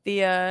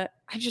 I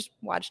just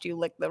watched you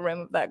lick the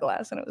rim of that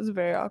glass, and it was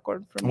very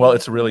awkward for me. Well,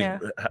 it's really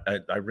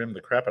I rimmed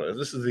the crap out of it.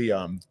 This is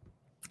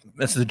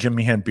the Jim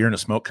Meehan beer and a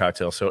smoke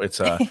cocktail. So it's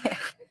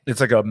it's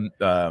like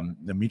the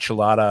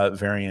michelada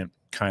variant,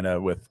 kind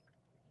of with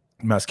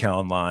mezcal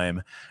and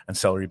lime and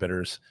celery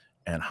bitters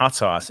and hot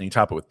sauce, and you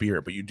top it with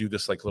beer. But you do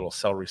this like little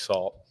celery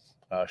salt,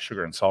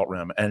 sugar and salt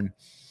rim, and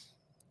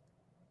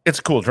it's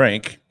a cool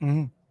drink.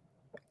 Mm-hmm.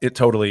 It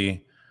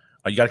totally.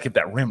 You got to keep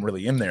that rim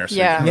really in there so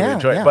you can really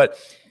enjoy it. But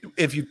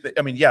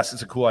yes,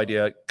 it's a cool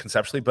idea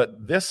conceptually,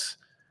 but this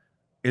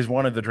is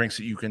one of the drinks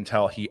that you can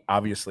tell he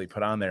obviously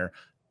put on there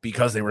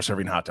because they were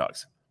serving hot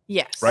dogs.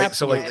 Yes. Right.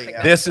 So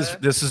this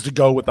is to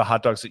go with the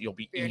hot dogs that you'll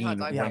be eating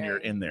when you're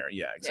in there.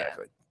 Yeah,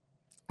 exactly.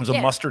 There's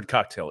a mustard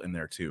cocktail in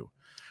there too,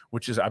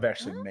 which is I've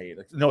actually made.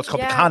 No, it's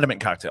called the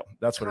condiment cocktail.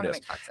 That's what it is.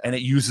 Cocktail. And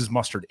it uses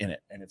mustard in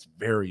it. And it's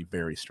very,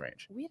 very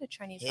strange. We had a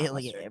Chinese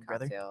mustard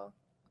cocktail.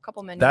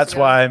 Couple menus That's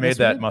ago. why I made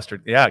that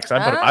mustard. Yeah, because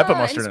I put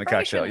mustard in a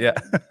cocktail. Yeah,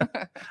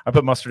 I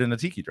put mustard in a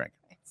tiki drink.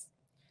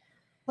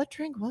 What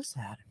drink was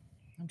that?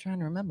 I'm trying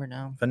to remember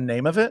now. The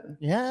name of it?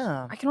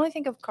 Yeah, I can only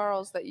think of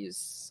Carl's that use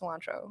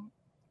cilantro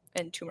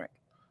and turmeric.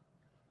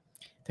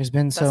 There's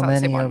been so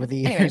many over the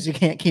years, you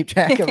can't keep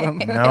track of them.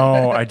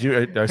 No, I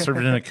do. I served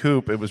it in a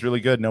coupe. It was really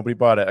good. Nobody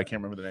bought it. I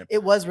can't remember the name.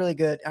 It was really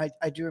good.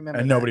 I do remember.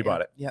 And nobody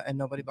bought it. Yeah, and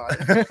nobody bought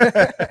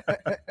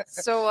it.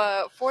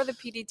 So for the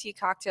PDT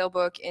cocktail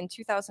book in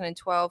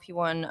 2012, he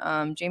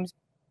won James.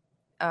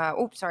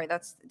 Sorry,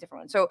 that's a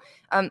different one. So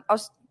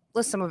I'll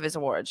list some of his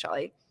awards, shall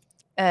I?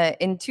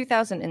 In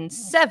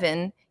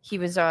 2007, he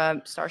was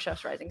Star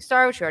Chef's Rising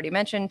Star, which we already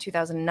mentioned.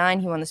 2009,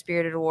 he won the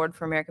Spirited Award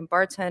for American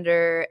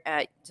Bartender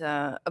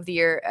of the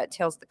Year at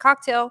Tales of the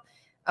Cocktail.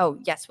 Oh,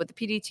 yes, with the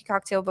PDT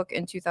Cocktail book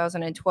in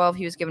 2012,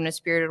 he was given a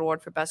Spirited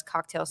Award for Best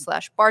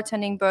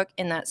Cocktail/Bartending Book.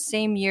 In that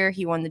same year,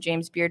 he won the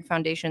James Beard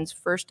Foundation's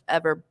first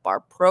ever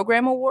Bar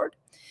Program Award.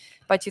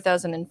 By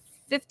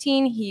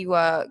 2015, he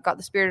got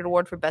the Spirited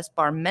Award for Best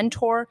Bar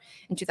Mentor.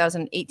 In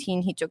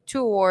 2018, he took 2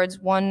 awards,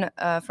 one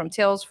from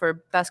Tales for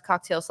Best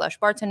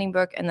Cocktail/Bartending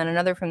Book, and then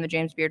another from the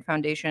James Beard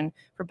Foundation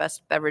for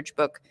Best Beverage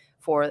Book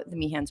for the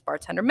Meehan's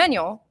Bartender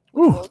Manual,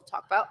 which we'll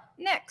talk about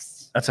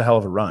next. That's a hell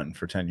of a run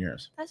for 10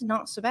 years. That's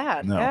not so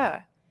bad. No.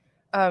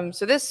 Yeah.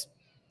 So this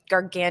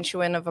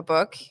gargantuan of a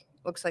book,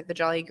 looks like the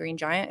Jolly Green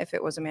Giant if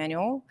it was a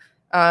manual,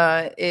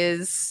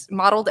 is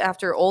modeled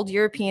after old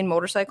European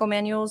motorcycle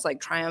manuals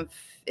like Triumph,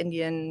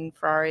 Indian,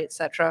 Ferrari,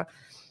 etc.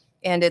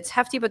 And it's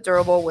hefty but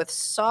durable with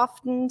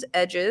softened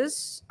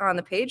edges on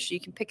the page, so you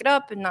can pick it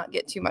up and not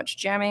get too much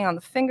jamming on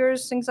the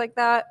fingers, things like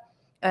that.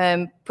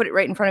 Put it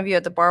right in front of you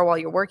at the bar while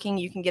you're working.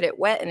 You can get it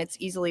wet and it's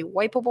easily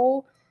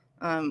wipeable.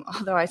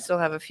 Although I still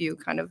have a few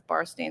kind of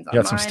bar stains on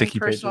mine. Some sticky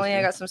personally. pages,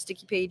 I got some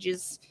sticky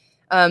pages.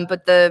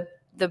 But the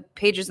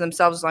pages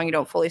themselves, as long as you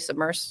don't fully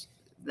submerge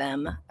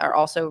them, are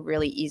also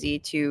really easy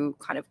to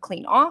kind of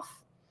clean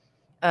off.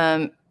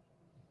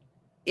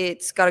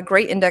 It's got a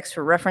great index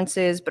for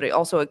references, but it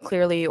also a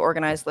clearly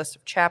organized list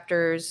of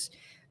chapters.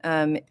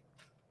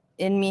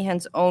 In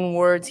Meehan's own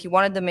words, he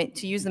wanted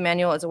to use the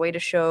manual as a way to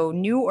show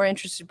new or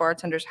interested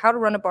bartenders how to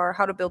run a bar,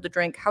 how to build a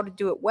drink, how to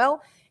do it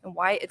well, and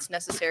why it's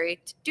necessary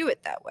to do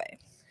it that way.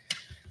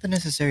 The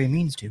necessary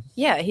means to.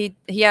 Yeah,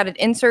 he added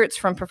inserts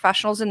from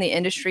professionals in the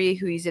industry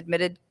who he's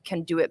admitted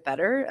can do it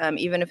better,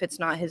 even if it's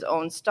not his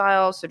own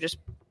style. So just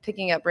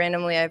picking up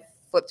randomly, I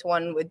flipped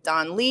one with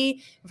Don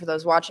Lee. And for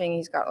those watching,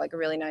 he's got like a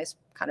really nice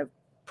kind of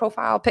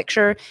profile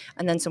picture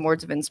and then some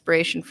words of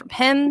inspiration from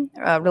him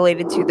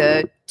related to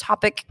the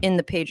topic in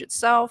the page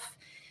itself.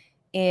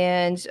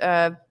 And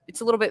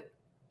it's a little bit,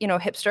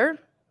 hipster,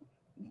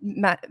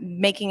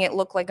 making it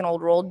look like an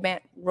old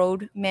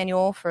road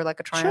manual for like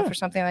a Triumph or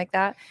something like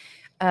that.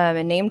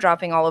 And name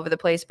dropping all over the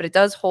place, but it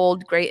does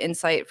hold great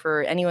insight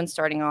for anyone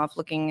starting off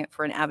looking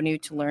for an avenue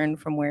to learn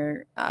from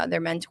where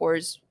their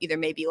mentors either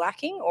may be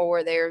lacking or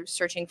where they're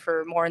searching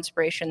for more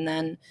inspiration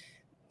than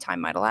time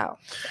might allow.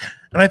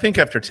 And I think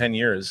after 10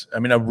 years, I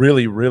mean, a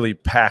really, really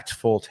packed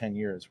full 10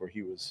 years where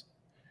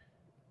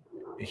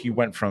he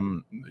went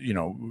from,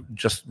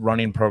 just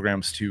running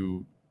programs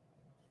to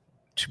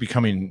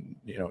becoming,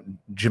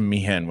 Jim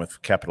Meehan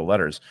with capital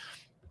letters.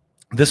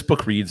 This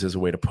book reads as a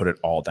way to put it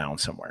all down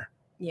somewhere.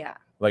 Yeah.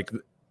 Like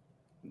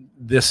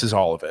this is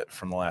all of it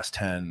from the last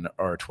 10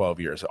 or 12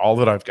 years, all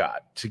that I've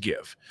got to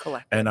give.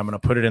 Collect. And I'm going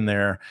to put it in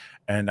there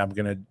and I'm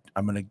going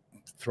to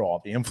throw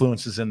all the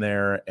influences in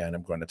there and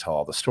I'm going to tell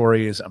all the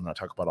stories. I'm going to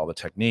talk about all the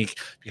technique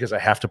because I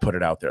have to put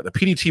it out there. The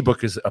PDT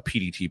book is a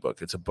PDT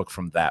book. It's a book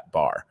from that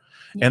bar.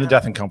 Yeah. And the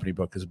Death and Company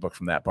book is a book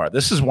from that bar.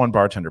 This is one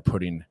bartender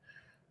putting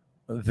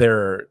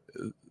the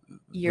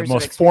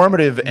most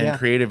formative and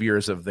creative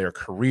years of their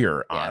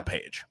career on a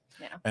page.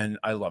 Yeah. And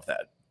I love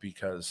that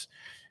because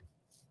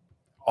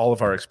all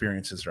of our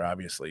experiences are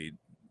obviously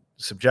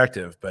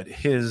subjective, but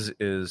his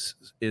is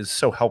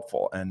so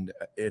helpful and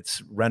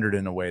it's rendered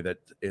in a way that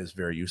is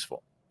very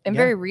useful and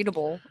very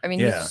readable. I mean,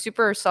 he's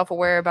super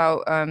self-aware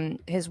about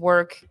his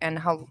work and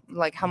how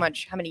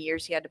many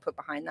years he had to put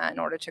behind that in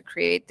order to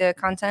create the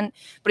content.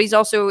 But he's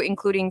also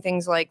including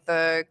things like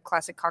the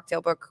classic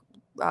cocktail book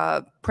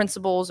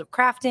principles of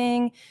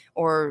crafting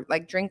or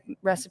like drink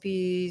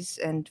recipes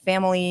and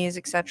families,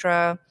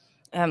 etc.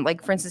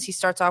 Like, for instance, he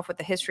starts off with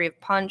the history of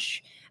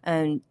punch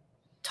and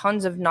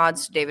tons of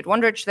nods to David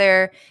Wondrich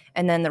there,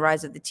 and then the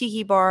rise of the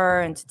tiki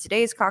bar and to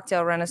today's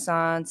cocktail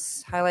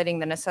renaissance, highlighting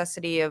the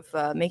necessity of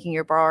making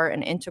your bar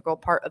an integral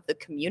part of the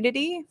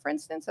community, for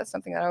instance. That's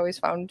something that I always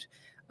found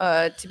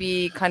to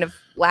be kind of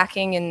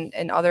lacking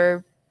in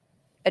other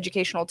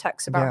educational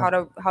texts about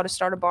how to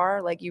start a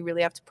bar. Like, you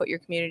really have to put your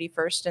community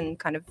first and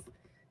kind of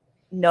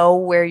know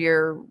where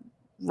your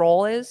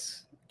role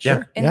is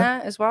in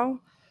that as well.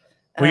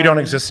 Well, you don't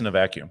exist in a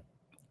vacuum.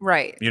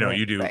 Right.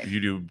 You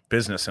do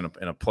business in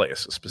a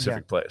place, a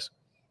specific place.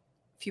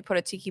 If you put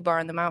a tiki bar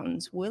in the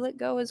mountains, will it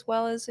go as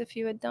well as if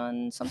you had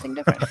done something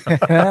different?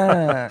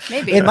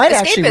 Maybe. It might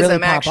actually really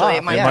pop off.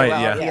 It might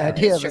well. The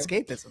idea of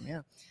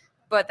escapism,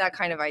 But that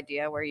kind of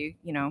idea where you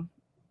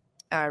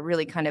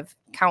really kind of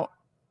count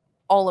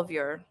all of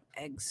your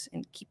eggs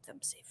and keep them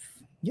safe.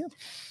 Yeah.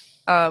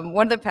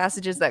 One of the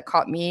passages that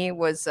caught me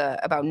was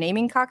about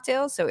naming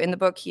cocktails. So in the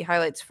book, he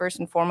highlights first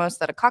and foremost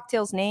that a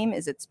cocktail's name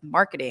is its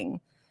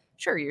marketing.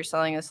 sure, you're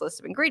selling this list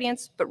of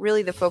ingredients, but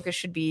really the focus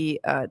should be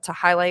to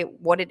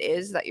highlight what it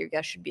is that your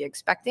guests should be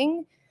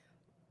expecting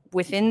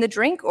within the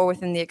drink or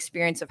within the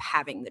experience of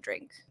having the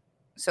drink.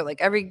 So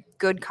like every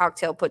good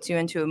cocktail puts you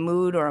into a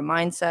mood or a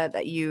mindset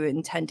that you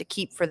intend to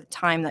keep for the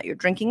time that you're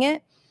drinking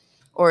it,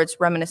 or it's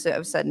reminiscent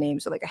of said name.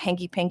 So like a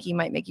hanky panky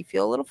might make you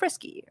feel a little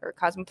frisky, or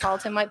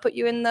cosmopolitan might put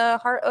you in the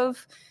heart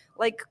of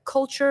like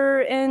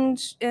culture and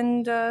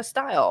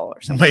style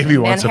or something. Maybe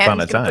once upon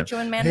a time. Put you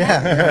in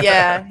Manhattan.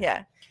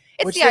 Yeah.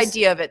 It's Which the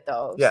idea of it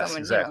though. Yes,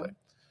 exactly.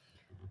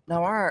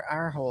 Now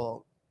our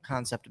whole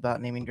concept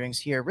about naming drinks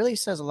here really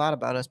says a lot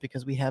about us,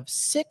 because we have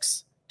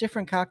 6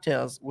 different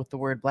cocktails with the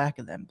word black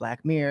in them.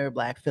 Black Mirror,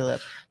 Black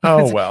Phillip.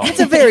 Oh, well. It's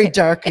a very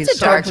dark, it's a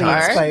dark darkly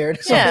inspired.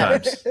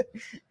 Sometimes.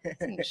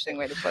 It's an interesting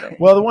way to put it.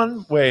 Well, the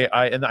one way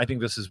I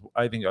think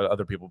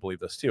other people believe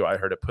this too. I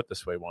heard it put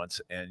this way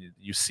once, and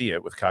you see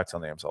it with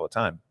cocktail names all the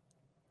time.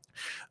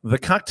 The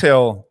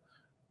cocktail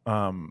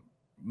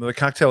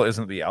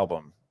isn't the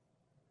album.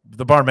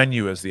 The bar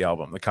menu is the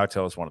album. The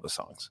cocktail is one of the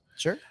songs.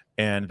 Sure.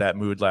 And that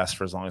mood lasts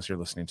for as long as you're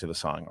listening to the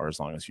song or as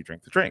long as you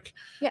drink the drink.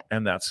 Yeah.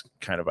 And that's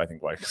kind of, I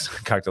think, why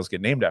cocktails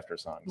get named after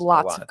songs.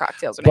 Lots of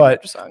cocktails are named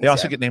after songs. They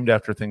also get named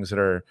after things that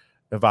are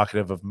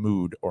evocative of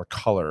mood or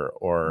color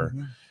or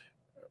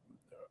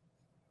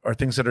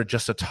things that are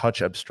just a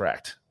touch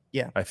abstract.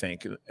 Yeah. I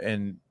think.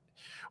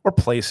 Or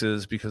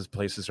places, because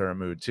places are a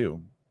mood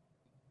too.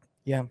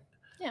 Yeah.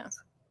 Yeah.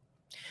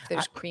 If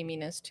there's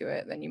creaminess to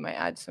it, then you might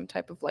add some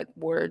type of like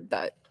word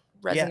that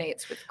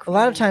resonates with cream. A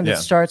lot of times it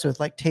starts with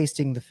like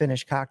tasting the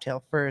finished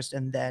cocktail first,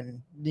 and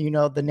then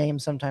the name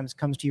sometimes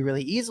comes to you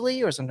really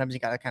easily, or sometimes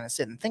you got to kind of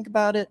sit and think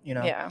about it,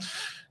 Yeah,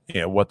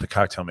 what the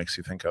cocktail makes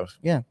you think of.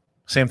 Yeah.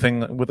 Same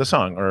thing with a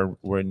song, or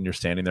when you're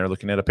standing there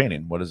looking at a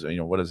painting. What is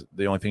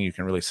the only thing you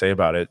can really say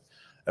about it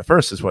at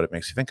first is what it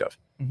makes you think of.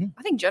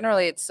 I think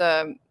generally it's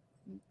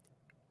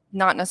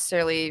not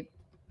necessarily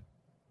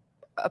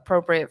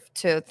appropriate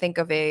to think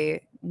of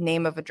a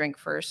name of a drink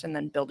first and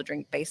then build a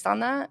drink based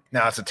on that.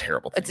 No, it's a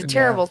terrible thing. It's a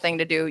terrible thing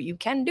to do. You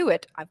can do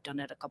it. I've done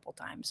it a couple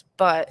times,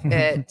 but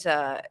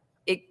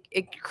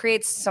it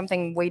creates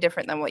something way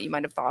different than what you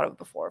might have thought of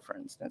before. For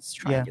instance,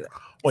 trying to do it.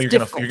 Well, you're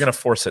gonna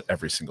force it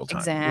every single time.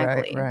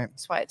 Exactly. Right.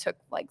 That's why it took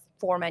like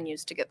 4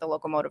 menus to get the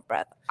locomotive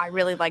breath. I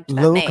really liked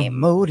that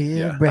name,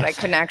 breath. but I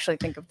couldn't actually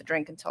think of the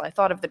drink until I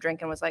thought of the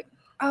drink and was like,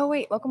 oh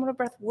wait, locomotive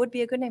breath would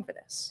be a good name for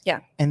this.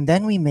 Yeah. And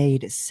then we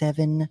made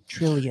 7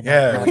 trillion.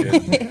 Yeah. We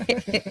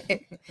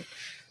did.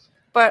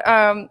 But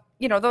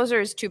those are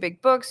his 2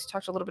 big books.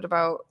 Talked a little bit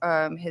about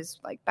his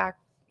like back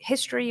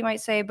history, you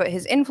might say, but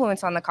his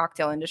influence on the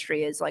cocktail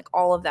industry is like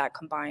all of that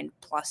combined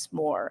plus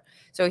more.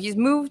 So he's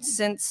moved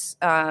since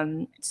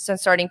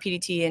starting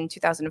PDT in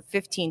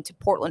 2015 to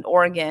Portland,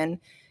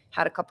 Oregon.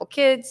 Had a couple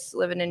kids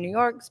living in New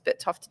York. It's a bit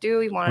tough to do.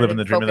 He wanted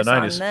to focus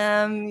on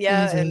them,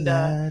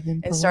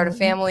 and start a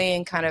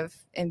family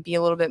and be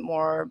a little bit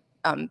more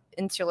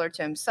insular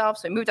to himself.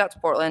 So he moved out to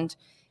Portland,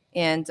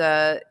 and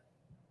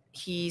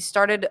he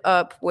started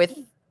a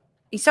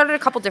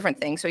couple different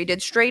things. So he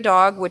did Stray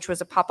Dog, which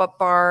was a pop-up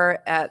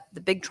bar at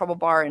the Big Trouble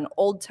Bar in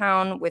Old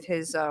Town with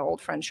his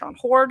old friend Sean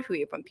Horde, who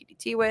he opened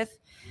PDT with,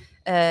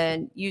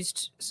 and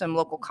used some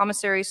local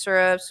commissary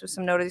syrups with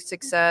some noted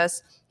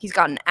success. He's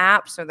got an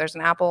app. So there's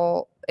an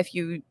Apple. If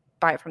you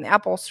buy it from the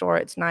Apple store,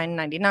 it's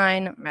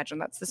 $9.99. Imagine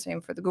that's the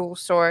same for the Google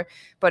store.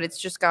 But it's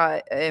just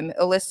got a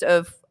list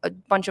of a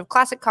bunch of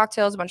classic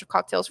cocktails, a bunch of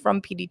cocktails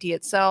from PDT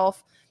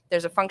itself.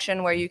 There's a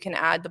function where you can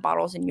add the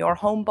bottles in your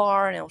home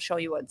bar, and it'll show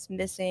you what's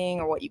missing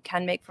or what you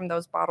can make from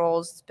those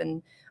bottles. It's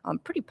been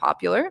pretty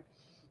popular.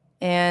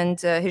 And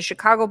his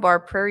Chicago bar,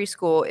 Prairie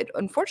School, it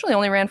unfortunately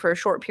only ran for a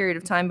short period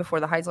of time before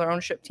the Heisler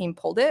ownership team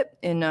pulled it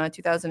in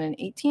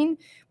 2018.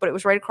 But it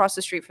was right across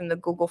the street from the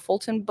Google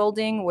Fulton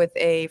building with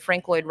a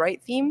Frank Lloyd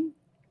Wright theme.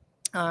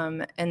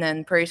 And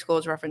then Prairie School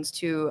is reference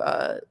to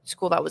a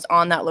school that was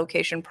on that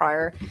location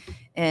prior,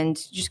 and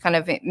just kind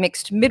of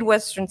mixed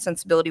Midwestern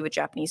sensibility with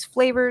Japanese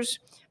flavors,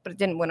 but it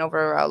didn't win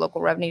over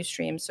local revenue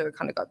streams, so it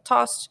kind of got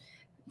tossed.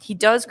 He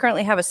does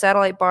currently have a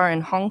satellite bar in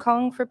Hong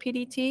Kong for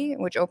PDT,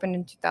 which opened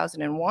in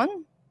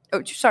 2021,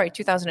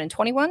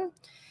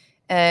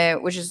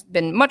 which has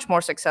been much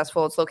more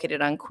successful. It's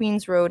located on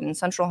Queens Road in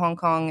central Hong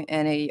Kong,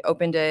 and he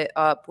opened it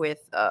up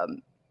with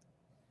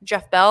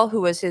Jeff Bell,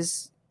 who was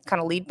his kind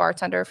of lead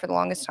bartender for the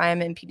longest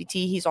time in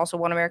PDT. He's also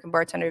won American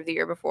Bartender of the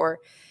Year before,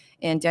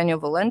 and Daniel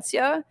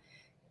Valencia.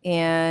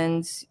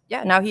 And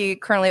now he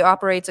currently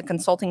operates a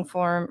consulting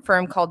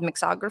firm called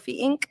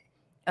Mixography Inc.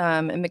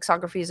 And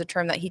mixography is a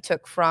term that he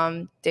took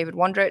from David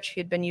Wondrich. He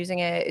had been using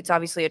it. It's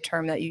obviously a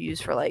term that you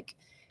use for like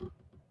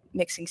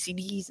mixing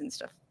CDs and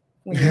stuff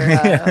when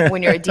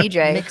you're a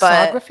DJ.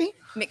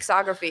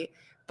 Mixography,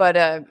 but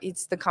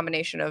it's the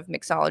combination of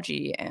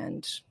mixology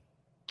and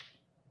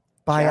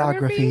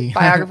biography.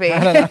 I don't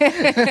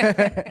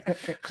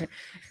know.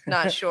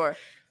 Not sure,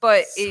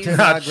 but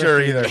not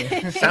sure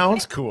either.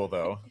 Sounds cool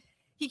though.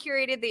 He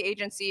curated the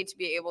agency to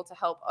be able to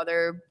help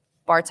other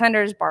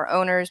bartenders, bar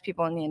owners,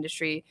 people in the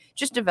industry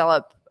just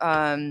develop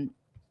and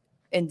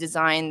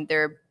design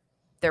their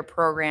their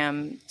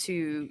program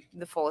to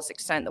the fullest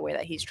extent, the way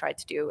that he's tried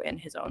to do in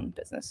his own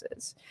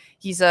businesses.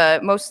 He's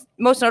most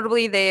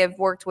notably, they have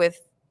worked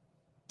with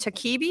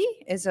Takibi,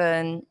 is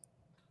an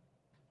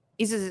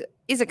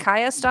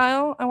izakaya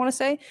style, I want to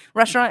say,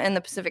 restaurant in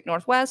the Pacific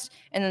Northwest,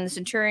 and then the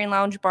Centurion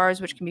Lounge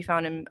bars, which can be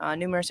found in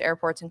numerous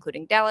airports,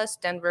 including Dallas,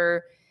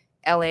 Denver,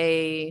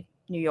 LA,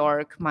 New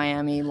York,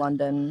 Miami,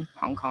 London,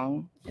 Hong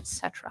Kong,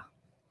 etc.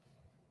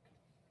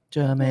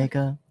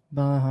 Jamaica,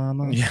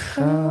 Bahamas.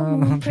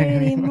 Yeah.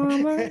 Pretty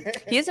mama.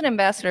 He is an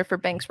ambassador for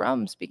Banks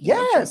Rum, speaking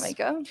of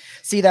Jamaica.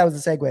 See, that was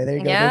a segue. There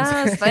you go.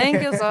 Yes,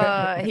 thank you.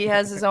 He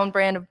has his own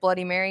brand of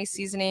Bloody Mary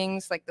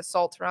seasonings, like the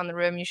salt around the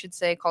rim, you should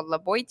say, called La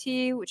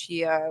Boiti, which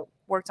he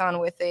worked on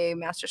with a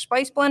master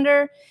spice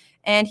blender.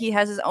 And he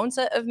has his own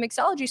set of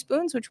mixology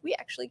spoons, which we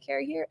actually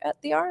carry here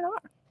at the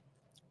R&R.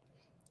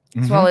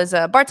 As well as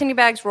bartending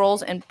bags,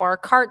 rolls, and bar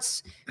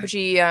carts, which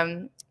he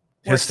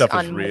his stuff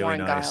is really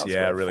nice.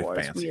 Yeah, really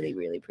fancy. It's really,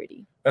 really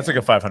pretty. That's like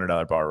a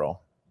 $500 bar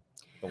roll,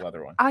 the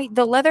leather one.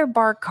 The leather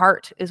bar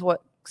cart is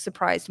what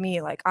surprised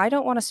me. Like, I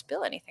don't want to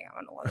spill anything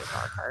on a leather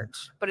bar cart,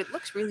 but it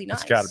looks really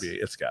nice.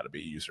 It's got to be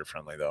user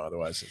friendly though.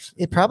 Otherwise,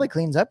 it probably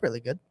cleans up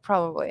really good.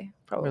 Probably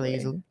really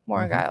easily.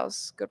 More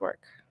Giles, good work.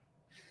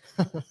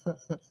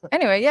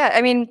 Anyway, yeah,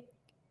 I mean,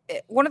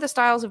 one of the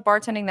styles of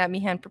bartending that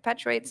Meehan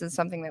perpetuates is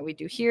something that we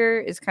do here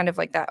is kind of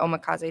like that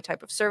omakase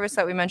type of service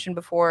that we mentioned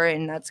before.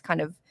 And that's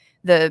kind of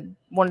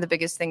one of the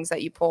biggest things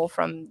that you pull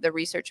from the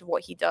research of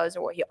what he does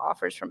or what he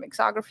offers from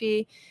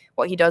mixography,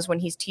 what he does when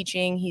he's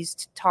teaching.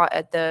 He's taught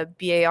at the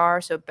BAR,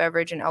 so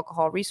Beverage and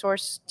Alcohol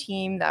Resource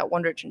Team that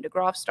Wondrich and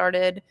DeGroff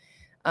started.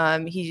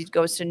 He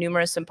goes to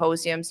numerous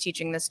symposiums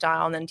teaching this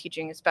style, and then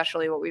teaching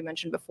especially what we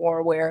mentioned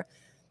before, where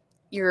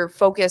your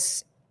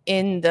focus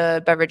in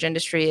the beverage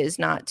industry is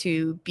not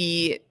to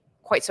be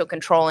quite so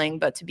controlling,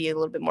 but to be a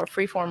little bit more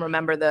freeform,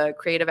 remember the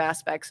creative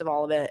aspects of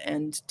all of it,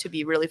 and to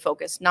be really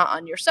focused not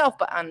on yourself,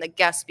 but on the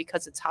guests,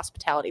 because it's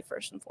hospitality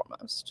first and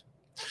foremost.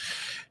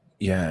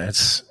 Yeah,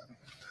 it's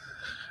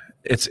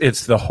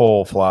the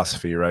whole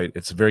philosophy, right?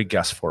 It's a very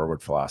guest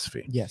forward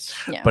philosophy. Yes.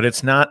 Yeah. But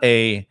it's not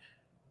a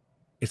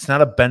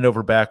bend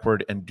over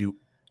backward and do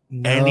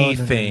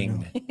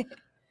anything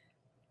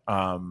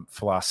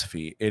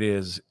philosophy.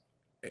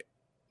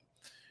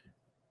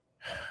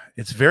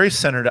 It's very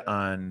centered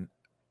on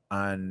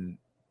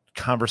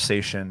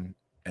conversation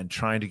and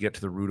trying to get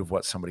to the root of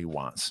what somebody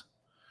wants,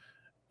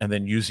 and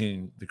then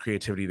using the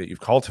creativity that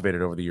you've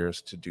cultivated over the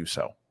years to do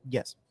so.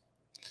 Yes.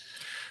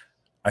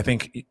 I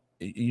think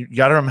you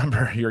got to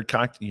remember you're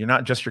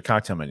not just your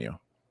cocktail menu,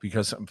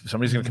 because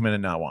somebody's going to come in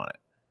and not want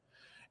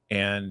it.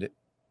 And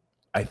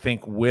I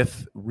think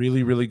with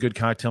really, really good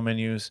cocktail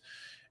menus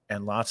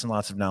and lots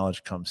of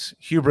knowledge comes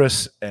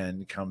hubris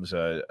and comes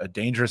a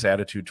dangerous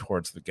attitude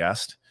towards the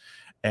guest.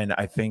 And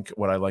I think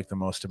what I like the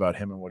most about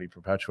him and what he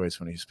perpetuates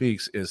when he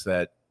speaks is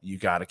that you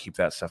got to keep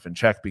that stuff in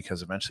check,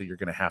 because eventually you're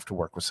going to have to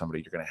work with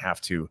somebody. You're going to have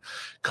to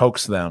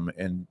coax them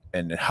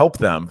and help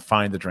them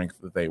find the drink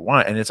that they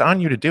want. And it's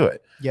on you to do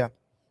it. Yeah.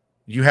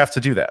 You have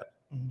to do that.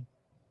 Mm-hmm.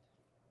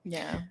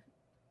 Yeah.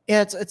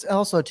 Yeah. It's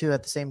also too,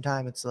 at the same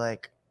time, it's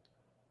like,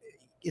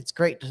 it's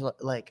great to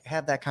like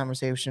have that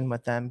conversation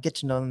with them, get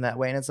to know them that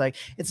way. And it's like,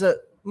 it's a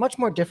much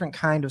more different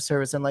kind of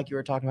service than like you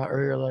were talking about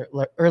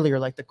earlier,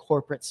 like the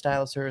corporate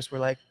style service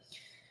where like,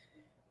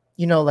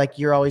 you know, like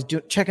you're always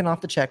checking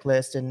off the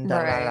checklist and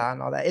da, da, da,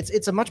 and all that.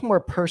 It's a much more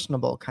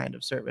personable kind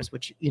of service,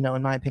 which, you know,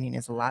 in my opinion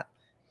is a lot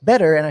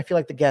better. And I feel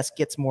like the guest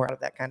gets more out of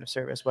that kind of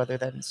service, other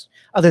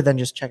than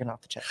just checking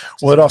off the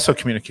checklist. Well, it also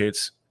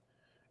communicates,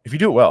 if you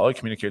do it well, it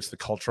communicates the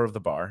culture of the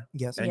bar.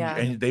 Yes.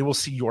 And they will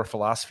see your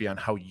philosophy on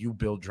how you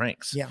build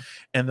drinks. Yeah.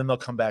 And then they'll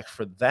come back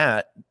for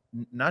that,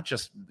 not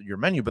just your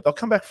menu, but they'll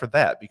come back for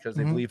that because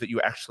they believe that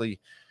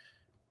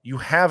you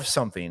have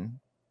something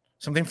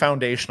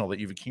foundational that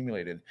you've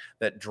accumulated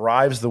that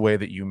drives the way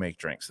that you make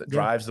drinks, that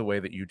drives the way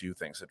that you do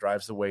things, that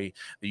drives the way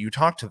that you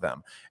talk to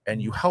them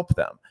and you help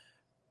them.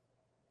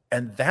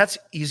 And that's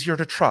easier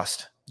to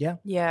trust.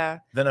 Yeah.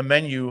 Than a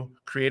menu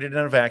created in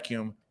a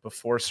vacuum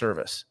before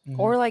service.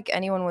 Or like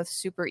anyone with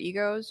super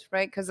egos,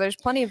 right? Because there's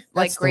plenty of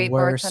like great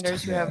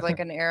bartenders who have like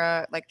an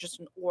aura, like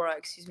just an aura,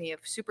 of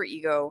super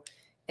ego,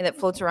 and that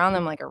floats around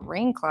them like a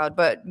rain cloud.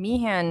 But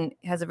Meehan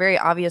has a very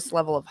obvious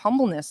level of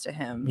humbleness to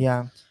him.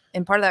 Yeah.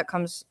 And part of that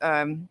comes,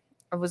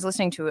 I was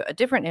listening to a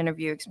different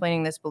interview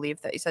explaining this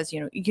belief that he says, you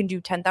know, you can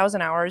do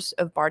 10,000 hours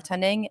of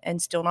bartending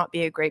and still not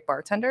be a great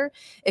bartender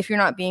if you're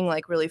not being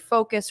like really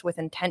focused with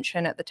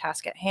intention at the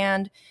task at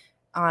hand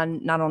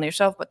on not only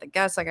yourself, but the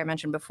guests, like I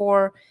mentioned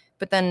before.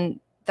 But then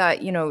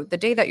that, you know, the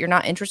day that you're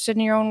not interested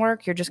in your own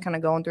work, you're just kind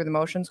of going through the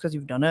motions because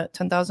you've done it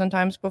 10,000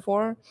 times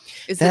before.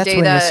 That's the day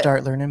when you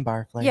start learning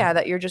bar flair. Yeah,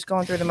 that you're just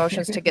going through the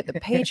motions to get the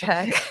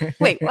paycheck.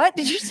 Wait, what?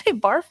 Did you say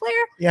bar flair?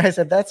 Yeah, I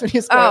said that's when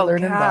you start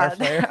learning bar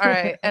flair. All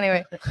right.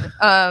 Anyway,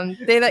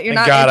 day that you're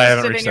not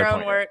interested in your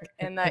own work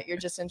and that you're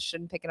just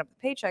interested in picking up the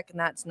paycheck, and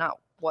that's not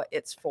what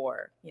it's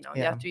for. You know,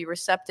 you have to be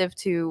receptive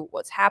to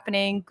what's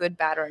happening, good,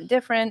 bad, or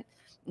indifferent,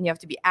 and you have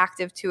to be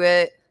active to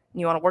it. And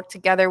you want to work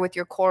together with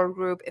your core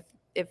group.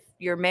 if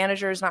your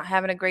manager is not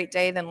having a great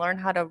day, then learn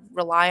how to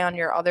rely on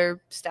your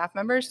other staff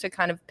members to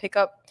kind of pick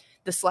up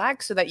the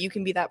slack so that you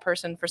can be that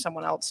person for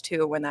someone else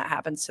too when that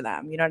happens to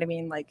them. You know what I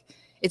mean? Like,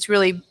 it's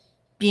really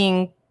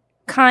being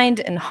kind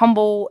and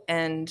humble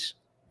and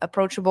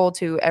approachable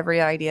to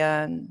every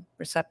idea and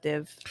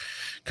receptive.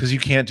 Because you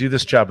can't do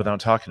this job without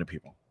talking to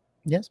people.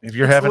 Yes. If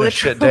you're having a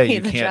shit day,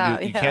 you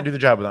can't do the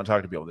job without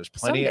talking to people. There's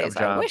plenty of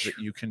jobs that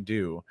you can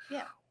do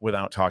yeah.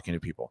 without talking to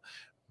people.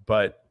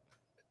 But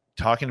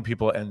talking to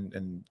people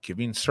and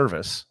giving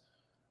service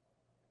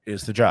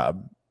is the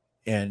job.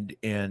 And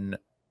in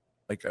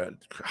like a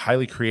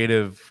highly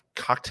creative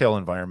cocktail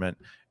environment,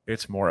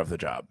 it's more of the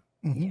job.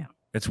 Yeah.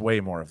 It's way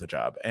more of the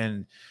job.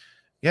 And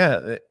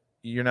yeah,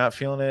 you're not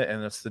feeling it.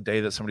 And it's the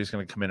day that somebody's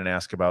going to come in and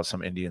ask about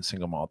some Indian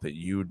single malt that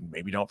you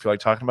maybe don't feel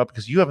like talking about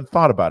because you haven't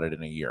thought about it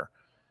in a year.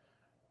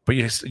 But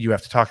you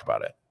have to talk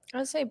about it. I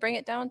would say bring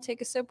it down,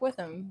 take a sip with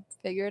them,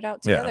 figure it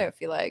out together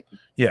if you like.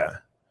 Yeah.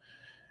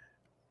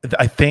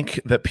 I think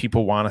that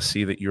people want to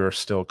see that you're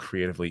still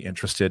creatively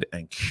interested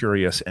and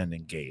curious and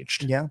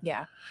engaged. Yeah.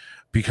 Yeah.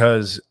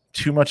 Because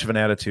too much of an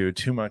attitude,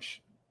 too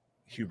much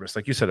hubris,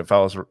 like you said, it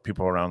follows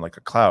people around like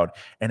a cloud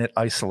and it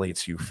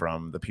isolates you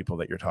from the people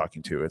that you're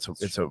talking to.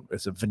 It's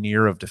a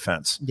veneer of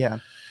defense. Yeah.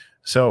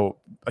 So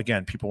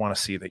again, people want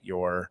to see that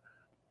you're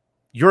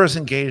as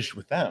engaged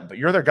with them, but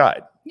you're their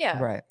guide.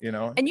 Yeah. Right. You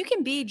know, and you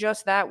can be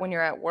just that when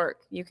you're at work.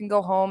 You can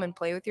go home and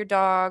play with your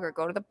dog or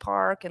go to the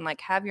park and like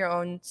have your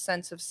own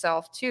sense of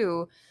self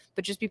too,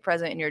 but just be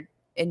present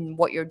in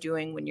what you're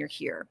doing when you're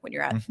here, when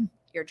you're at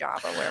your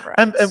job or whatever.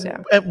 And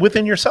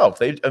within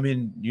yourself. You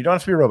don't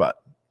have to be a robot.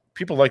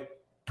 People like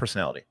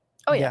personality.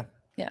 Oh yeah.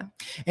 Yeah.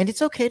 And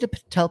it's okay to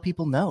tell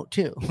people no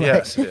too.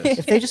 Yes.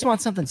 If they just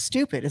want something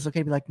stupid, it's okay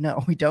to be like,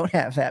 no, we don't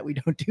have that. We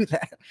don't do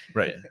that.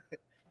 Right.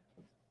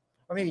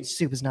 Or maybe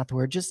stupid is not the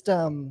word. Just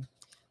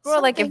or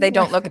like if they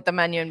don't look at the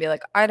menu and be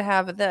like, I'd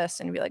have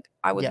this, and be like,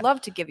 I would love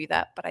to give you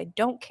that, but I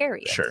don't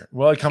carry it. Sure.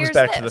 Well, it comes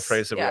back to the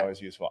phrase that we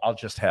always use. Well, I'll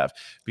just have,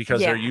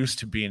 because they're used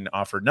to being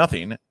offered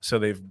nothing. So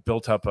they've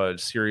built up a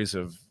series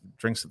of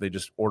drinks that they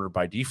just order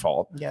by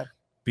default. Yeah.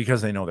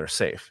 Because they know they're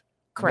safe.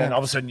 Correct. And all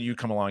of a sudden you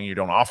come along and you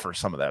don't offer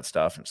some of that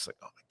stuff. And it's like,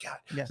 oh my God.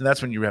 Yeah. So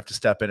that's when you have to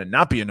step in and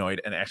not be annoyed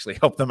and actually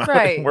help them out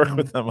and work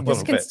with them a little bit.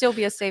 This can still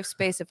be a safe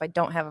space if I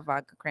don't have a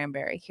vodka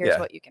cranberry. Here's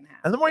what you can have.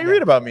 And the more you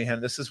read about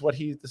Meehan, this is what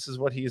he's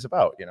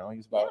about. You know,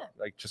 he's about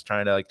like just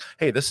trying to like,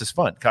 hey, this is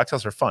fun.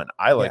 Cocktails are fun.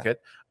 I like it.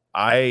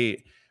 I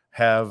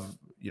have,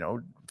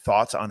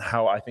 thoughts on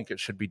how I think it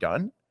should be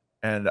done.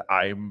 And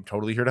I'm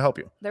totally here to help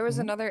you. There was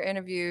another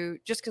interview,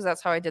 just because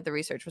that's how I did the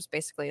research, was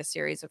basically a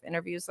series of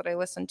interviews that I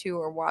listened to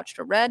or watched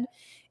or read.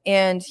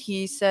 And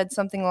he said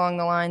something along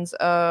the lines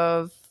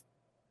of,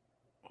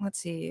 let's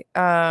see.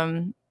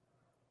 Oh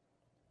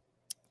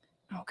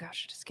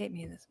gosh, it escaped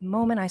me this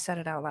moment I said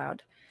it out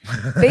loud.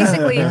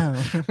 Basically.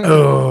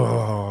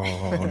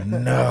 Oh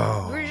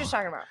no. We were just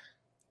talking about.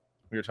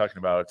 We were talking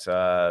about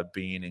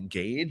being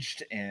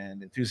engaged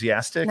and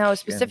enthusiastic. No,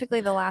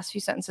 specifically the last few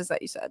sentences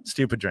that you said.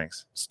 Stupid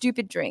drinks.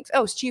 Stupid drinks.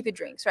 Oh, stupid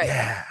drinks. Right.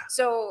 Yeah.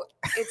 So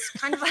it's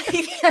kind of like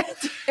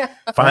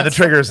find the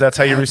triggers. That's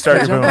how you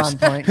restart your moves.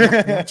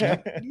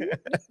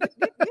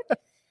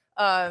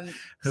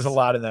 There's a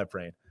lot in that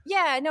brain.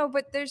 Yeah, no,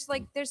 but there's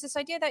this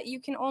idea that you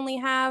can only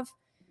have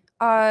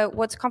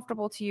what's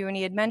comfortable to you. And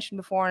he had mentioned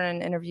before in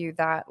an interview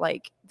that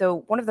like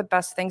one of the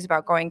best things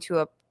about going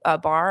to a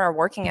bar or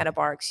working at a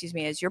bar,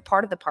 is you're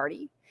part of the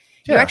party.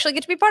 You actually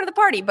get to be part of the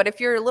party. But if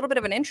you're a little bit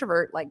of an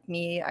introvert like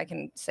me, I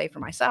can say for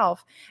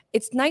myself,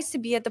 it's nice to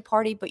be at the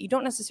party, but you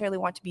don't necessarily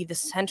want to be the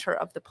center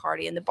of the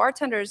party. And the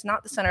bartender is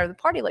not the center of the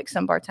party like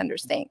some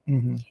bartenders think.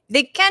 Mm-hmm.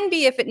 They can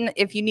be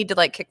if you need to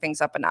like kick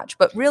things up a notch.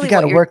 But really, you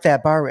got to work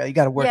that bar rail. You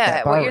got to work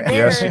that bar rail.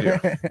 Yes, you do.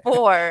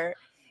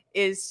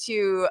 Is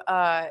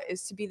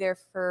to be there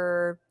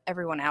for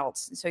everyone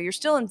else. So you're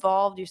still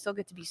involved. You still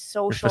get to be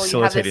social.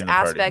 You have this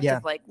aspect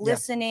of like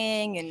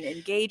listening and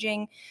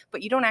engaging,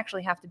 but you don't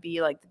actually have to be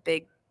like the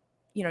big,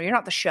 you're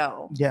not the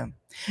show. Yeah.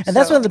 And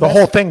that's one of the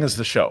whole thing is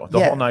the show. The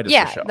whole night is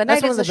the show.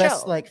 That's one of the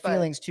best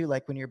feelings too,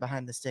 like when you're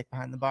behind the stick,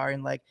 behind the bar,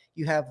 and like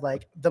you have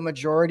like the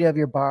majority of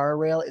your bar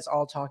rail is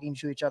all talking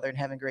to each other and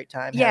having a great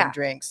time, having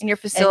drinks. And you're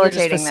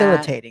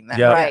facilitating that.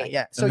 Yeah. Right.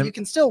 Yeah. So you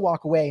can still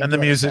walk away. And the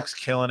music's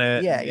killing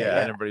it. Yeah.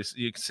 And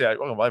you can say,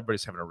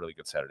 everybody's having a really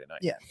good Saturday night.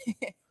 Yeah.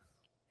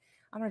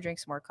 I'm going to drink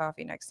some more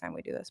coffee next time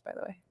we do this, by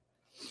the way.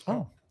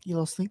 Oh, you a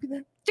little sleepy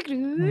there?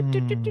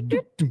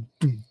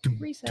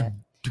 Reset.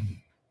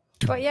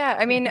 But yeah,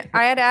 I mean,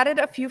 I had added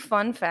a few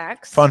fun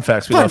facts. We love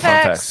fun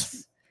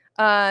facts.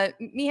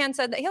 Meehan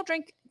said that he'll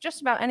drink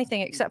just about anything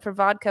except for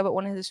vodka, but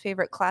one of his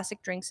favorite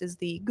classic drinks is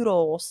the good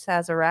old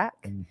Sazerac.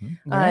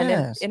 Mm-hmm.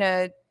 Yes.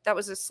 That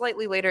was a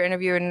slightly later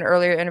interview. In an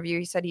earlier interview,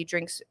 he said he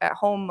drinks at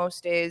home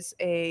most days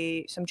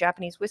some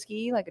Japanese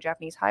whiskey, like a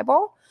Japanese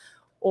highball,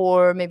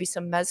 or maybe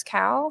some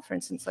mezcal, for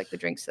instance, like the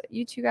drinks that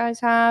you two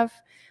guys have.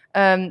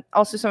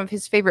 Also, some of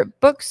his favorite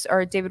books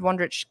are David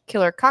Wondrich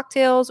Killer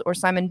Cocktails or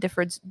Simon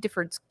Difford's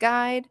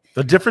Guide.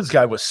 The Difford's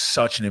Guide was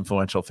such an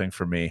influential thing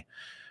for me.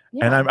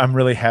 Yeah. And I'm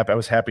really happy. I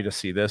was happy to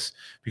see this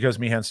because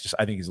Meehan's just,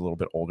 I think he's a little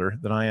bit older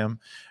than I am.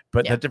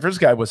 But the first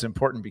guide was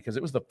important because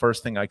it was the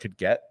first thing I could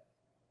get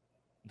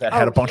that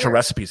had a bunch of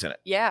recipes in it.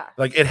 Yeah.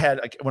 Like it had,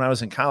 like when I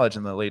was in college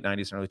in the late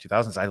 90s and early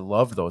 2000s, I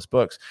loved those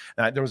books.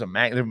 And there was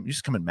they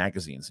used to come in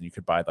magazines and you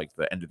could buy like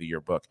the end of the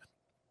year book.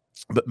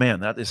 But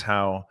man, that is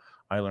how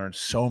I learned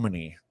so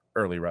many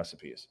early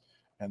recipes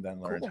and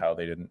then learned how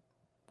they didn't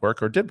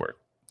work or did work.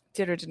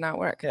 Did or did not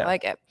work. Yeah. I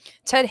like it.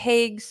 Ted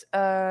Haig's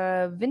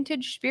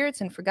Vintage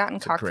Spirits and Forgotten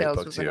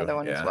Cocktails was another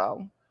one as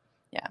well.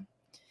 Yeah.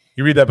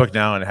 You read that book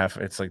now and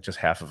it's like just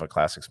half of a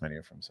classics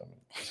menu from some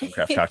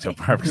craft cocktail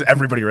bar because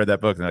everybody read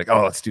that book and they're like,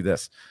 oh, let's do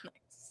this.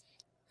 Nice.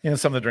 You know,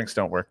 some of the drinks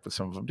don't work, but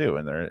some of them do.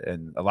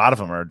 And a lot of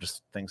them are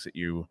just things that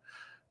you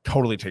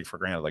totally take for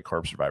granted, like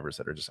Corpse Survivors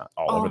that are just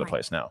all over the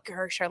place now.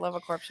 Gosh, I love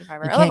a Corpse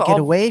Survivor. You can't get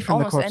away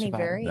from the Corpse any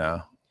Survivor. Variant.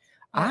 No.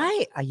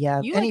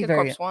 You any like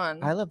variant. Corpse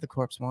One. I love the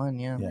Corpse One,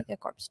 yeah. I like a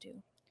Corpse Two.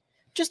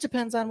 Just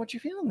depends on what you're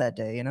feeling that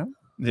day, you know?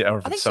 Yeah, or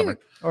if it's summer.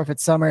 Or if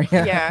it's summer,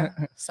 yeah.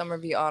 Summer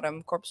v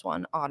autumn, Corpse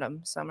One,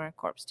 autumn, summer,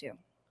 Corpse Two.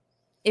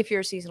 If you're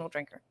a seasonal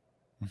drinker.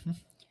 Mm-hmm.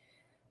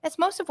 That's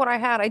most of what I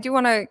had. I do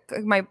want to,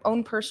 my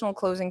own personal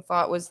closing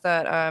thought was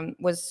that,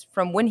 was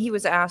from when he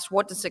was asked,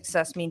 what does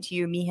success mean to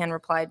you? Meehan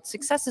replied,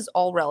 success is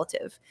all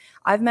relative.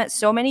 I've met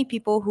so many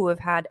people who have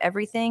had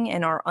everything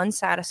and are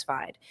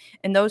unsatisfied,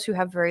 and those who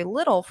have very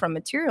little from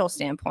material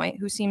standpoint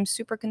who seem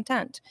super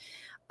content.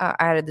 I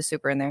added the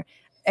super in there.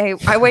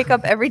 I wake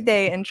up every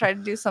day and try to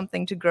do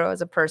something to grow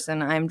as a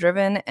person. I'm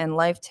driven and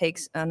life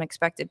takes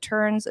unexpected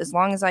turns. As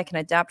long as I can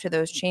adapt to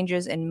those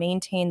changes and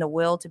maintain the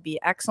will to be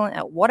excellent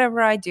at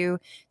whatever I do,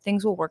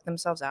 things will work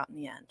themselves out in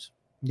the end.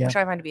 Yeah. Which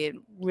I find to be a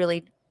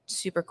really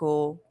super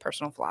cool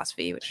personal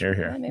philosophy. Which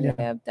maybe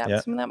I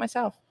adapt some of that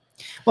myself.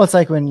 Well, it's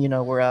like when,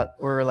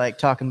 we're like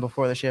talking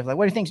before the shift, like,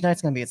 what do you think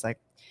tonight's going to be? It's like,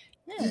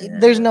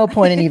 there's no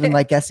point in even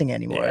like guessing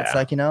anymore. It's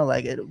like,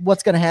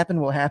 what's going to happen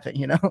will happen,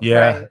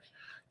 Yeah. Right?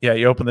 Yeah,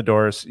 you open the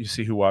doors, you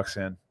see who walks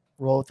in.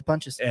 Roll with the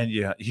punches. And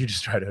you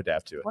just try to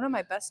adapt to it. One of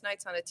my best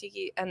nights on the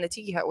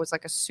Tiki Hut was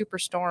like a super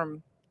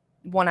storm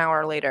 1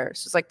 hour later.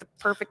 So it's like the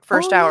perfect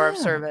first hour of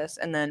service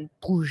and then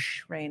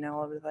whoosh, rain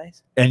all over the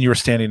place. And you were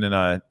standing in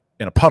a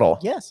puddle.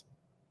 Yes.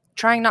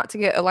 Trying not to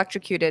get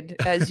electrocuted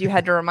as you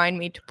had to remind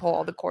me to pull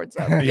all the cords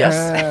up.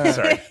 Yes.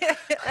 Sorry.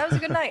 That was a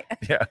good night.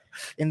 Yeah.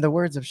 In the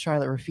words of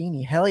Charlotte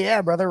Ruffini, hell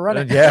yeah, brother, run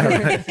it.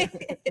 Yeah.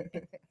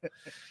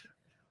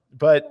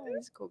 But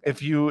cool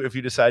if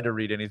you decide to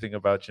read anything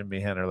about Jim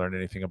Meehan or learn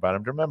anything about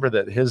him, remember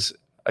that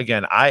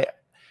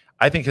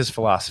I think his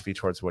philosophy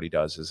towards what he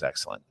does is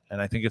excellent. And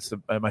I think it's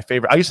my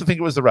favorite. I used to think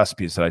it was the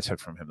recipes that I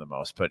took from him the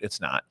most, but it's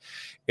not.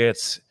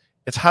 It's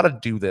how to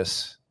do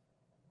this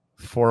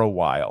for a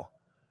while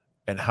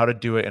and how to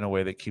do it in a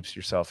way that keeps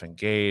yourself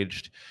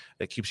engaged,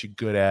 that keeps you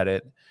good at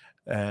it,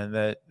 and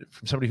that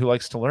from somebody who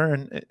likes to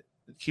learn, it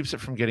keeps it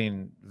from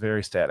getting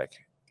very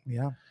static.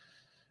 Yeah.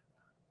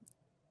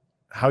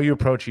 How you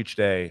approach each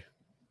day,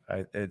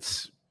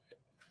 it's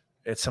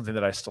something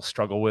that I still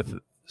struggle with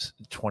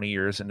 20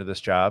 years into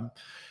this job.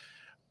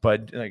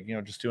 But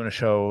just doing a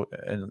show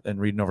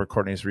and reading over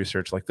Courtney's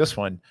research like this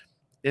one,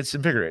 it's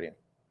invigorating.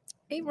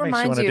 It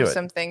reminds you of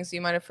some things you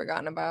might have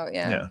forgotten about.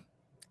 Yeah.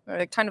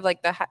 Or kind of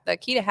like the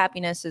key to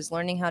happiness is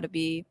learning how to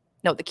be.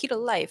 No, the key to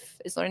life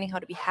is learning how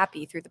to be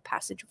happy through the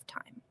passage of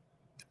time.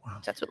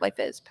 Wow. That's what life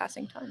is,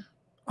 passing time.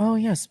 Oh,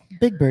 yes.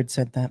 Big Bird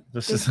said that.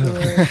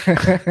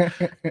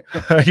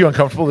 Are you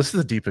uncomfortable? This is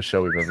the deepest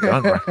show we've ever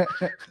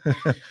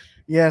done.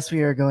 Yes,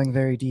 we are going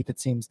very deep, it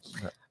seems.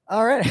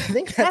 All right. I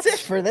think that's it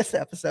for this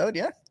episode.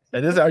 Yeah.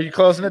 It is. Are you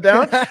closing it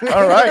down?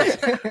 All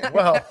right.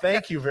 Well,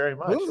 thank you very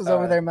much. Booms was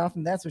over there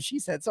mouthing. That's what she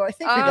said. So I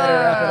think we got to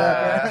wrap it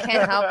up. Yeah.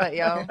 Can't help it,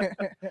 yo.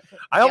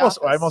 I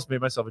almost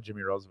made myself a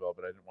Jimmy Roosevelt,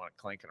 but I didn't want it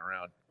clanking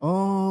around.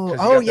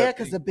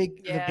 Because the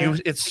big.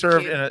 It's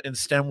served in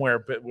stemware,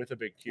 but with a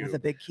big cube. With a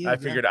big cube. I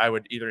figured I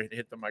would either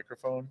hit the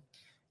microphone.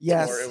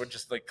 Yes. Or it would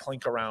just like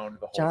clink around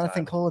the whole Jonathan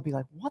time. Cole would be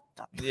like, what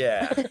the?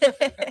 Yeah.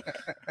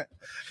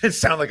 It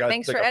sounded like a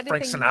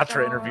Frank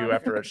Sinatra interview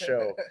after a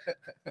show.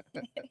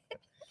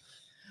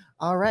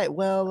 All right.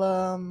 Well,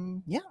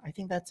 I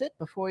think that's it.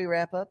 Before we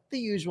wrap up, the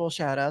usual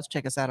shout outs.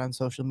 Check us out on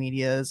social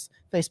medias: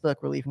 Facebook,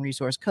 Relief and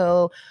Resource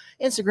Co.,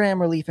 Instagram,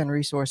 Relief and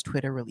Resource,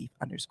 Twitter,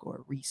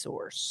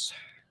 Relief_Resource.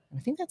 I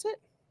think that's it.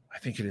 I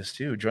think it is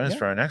too. Join us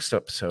for our next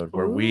episode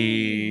where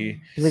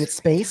we believe it's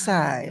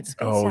Speyside.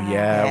 Oh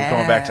yeah, we're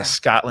going back to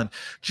Scotland.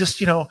 Just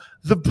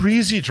the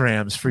breezy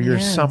drams for your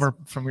summer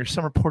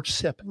porch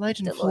sip. Light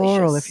and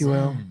floral, if you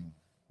will.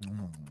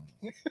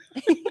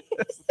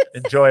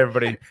 Enjoy,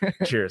 everybody.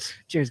 Cheers.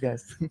 Cheers,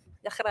 guys.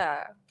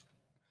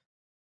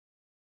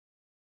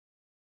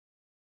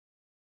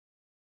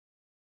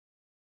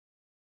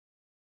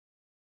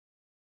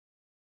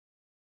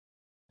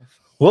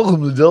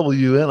 Welcome to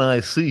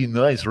WNIC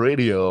Nice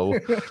Radio.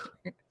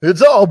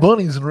 It's all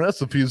bunnies and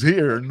recipes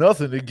here.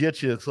 Nothing to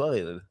get you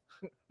excited.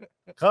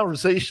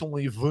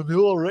 Conversationally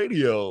vanilla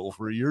radio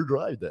for your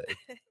drive day.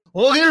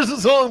 Well, here's a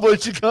song by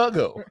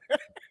Chicago.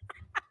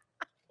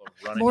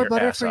 running More your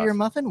butter ass for off. your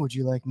muffin? Would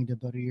you like me to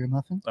butter your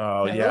muffin?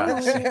 Oh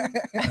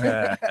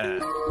yeah.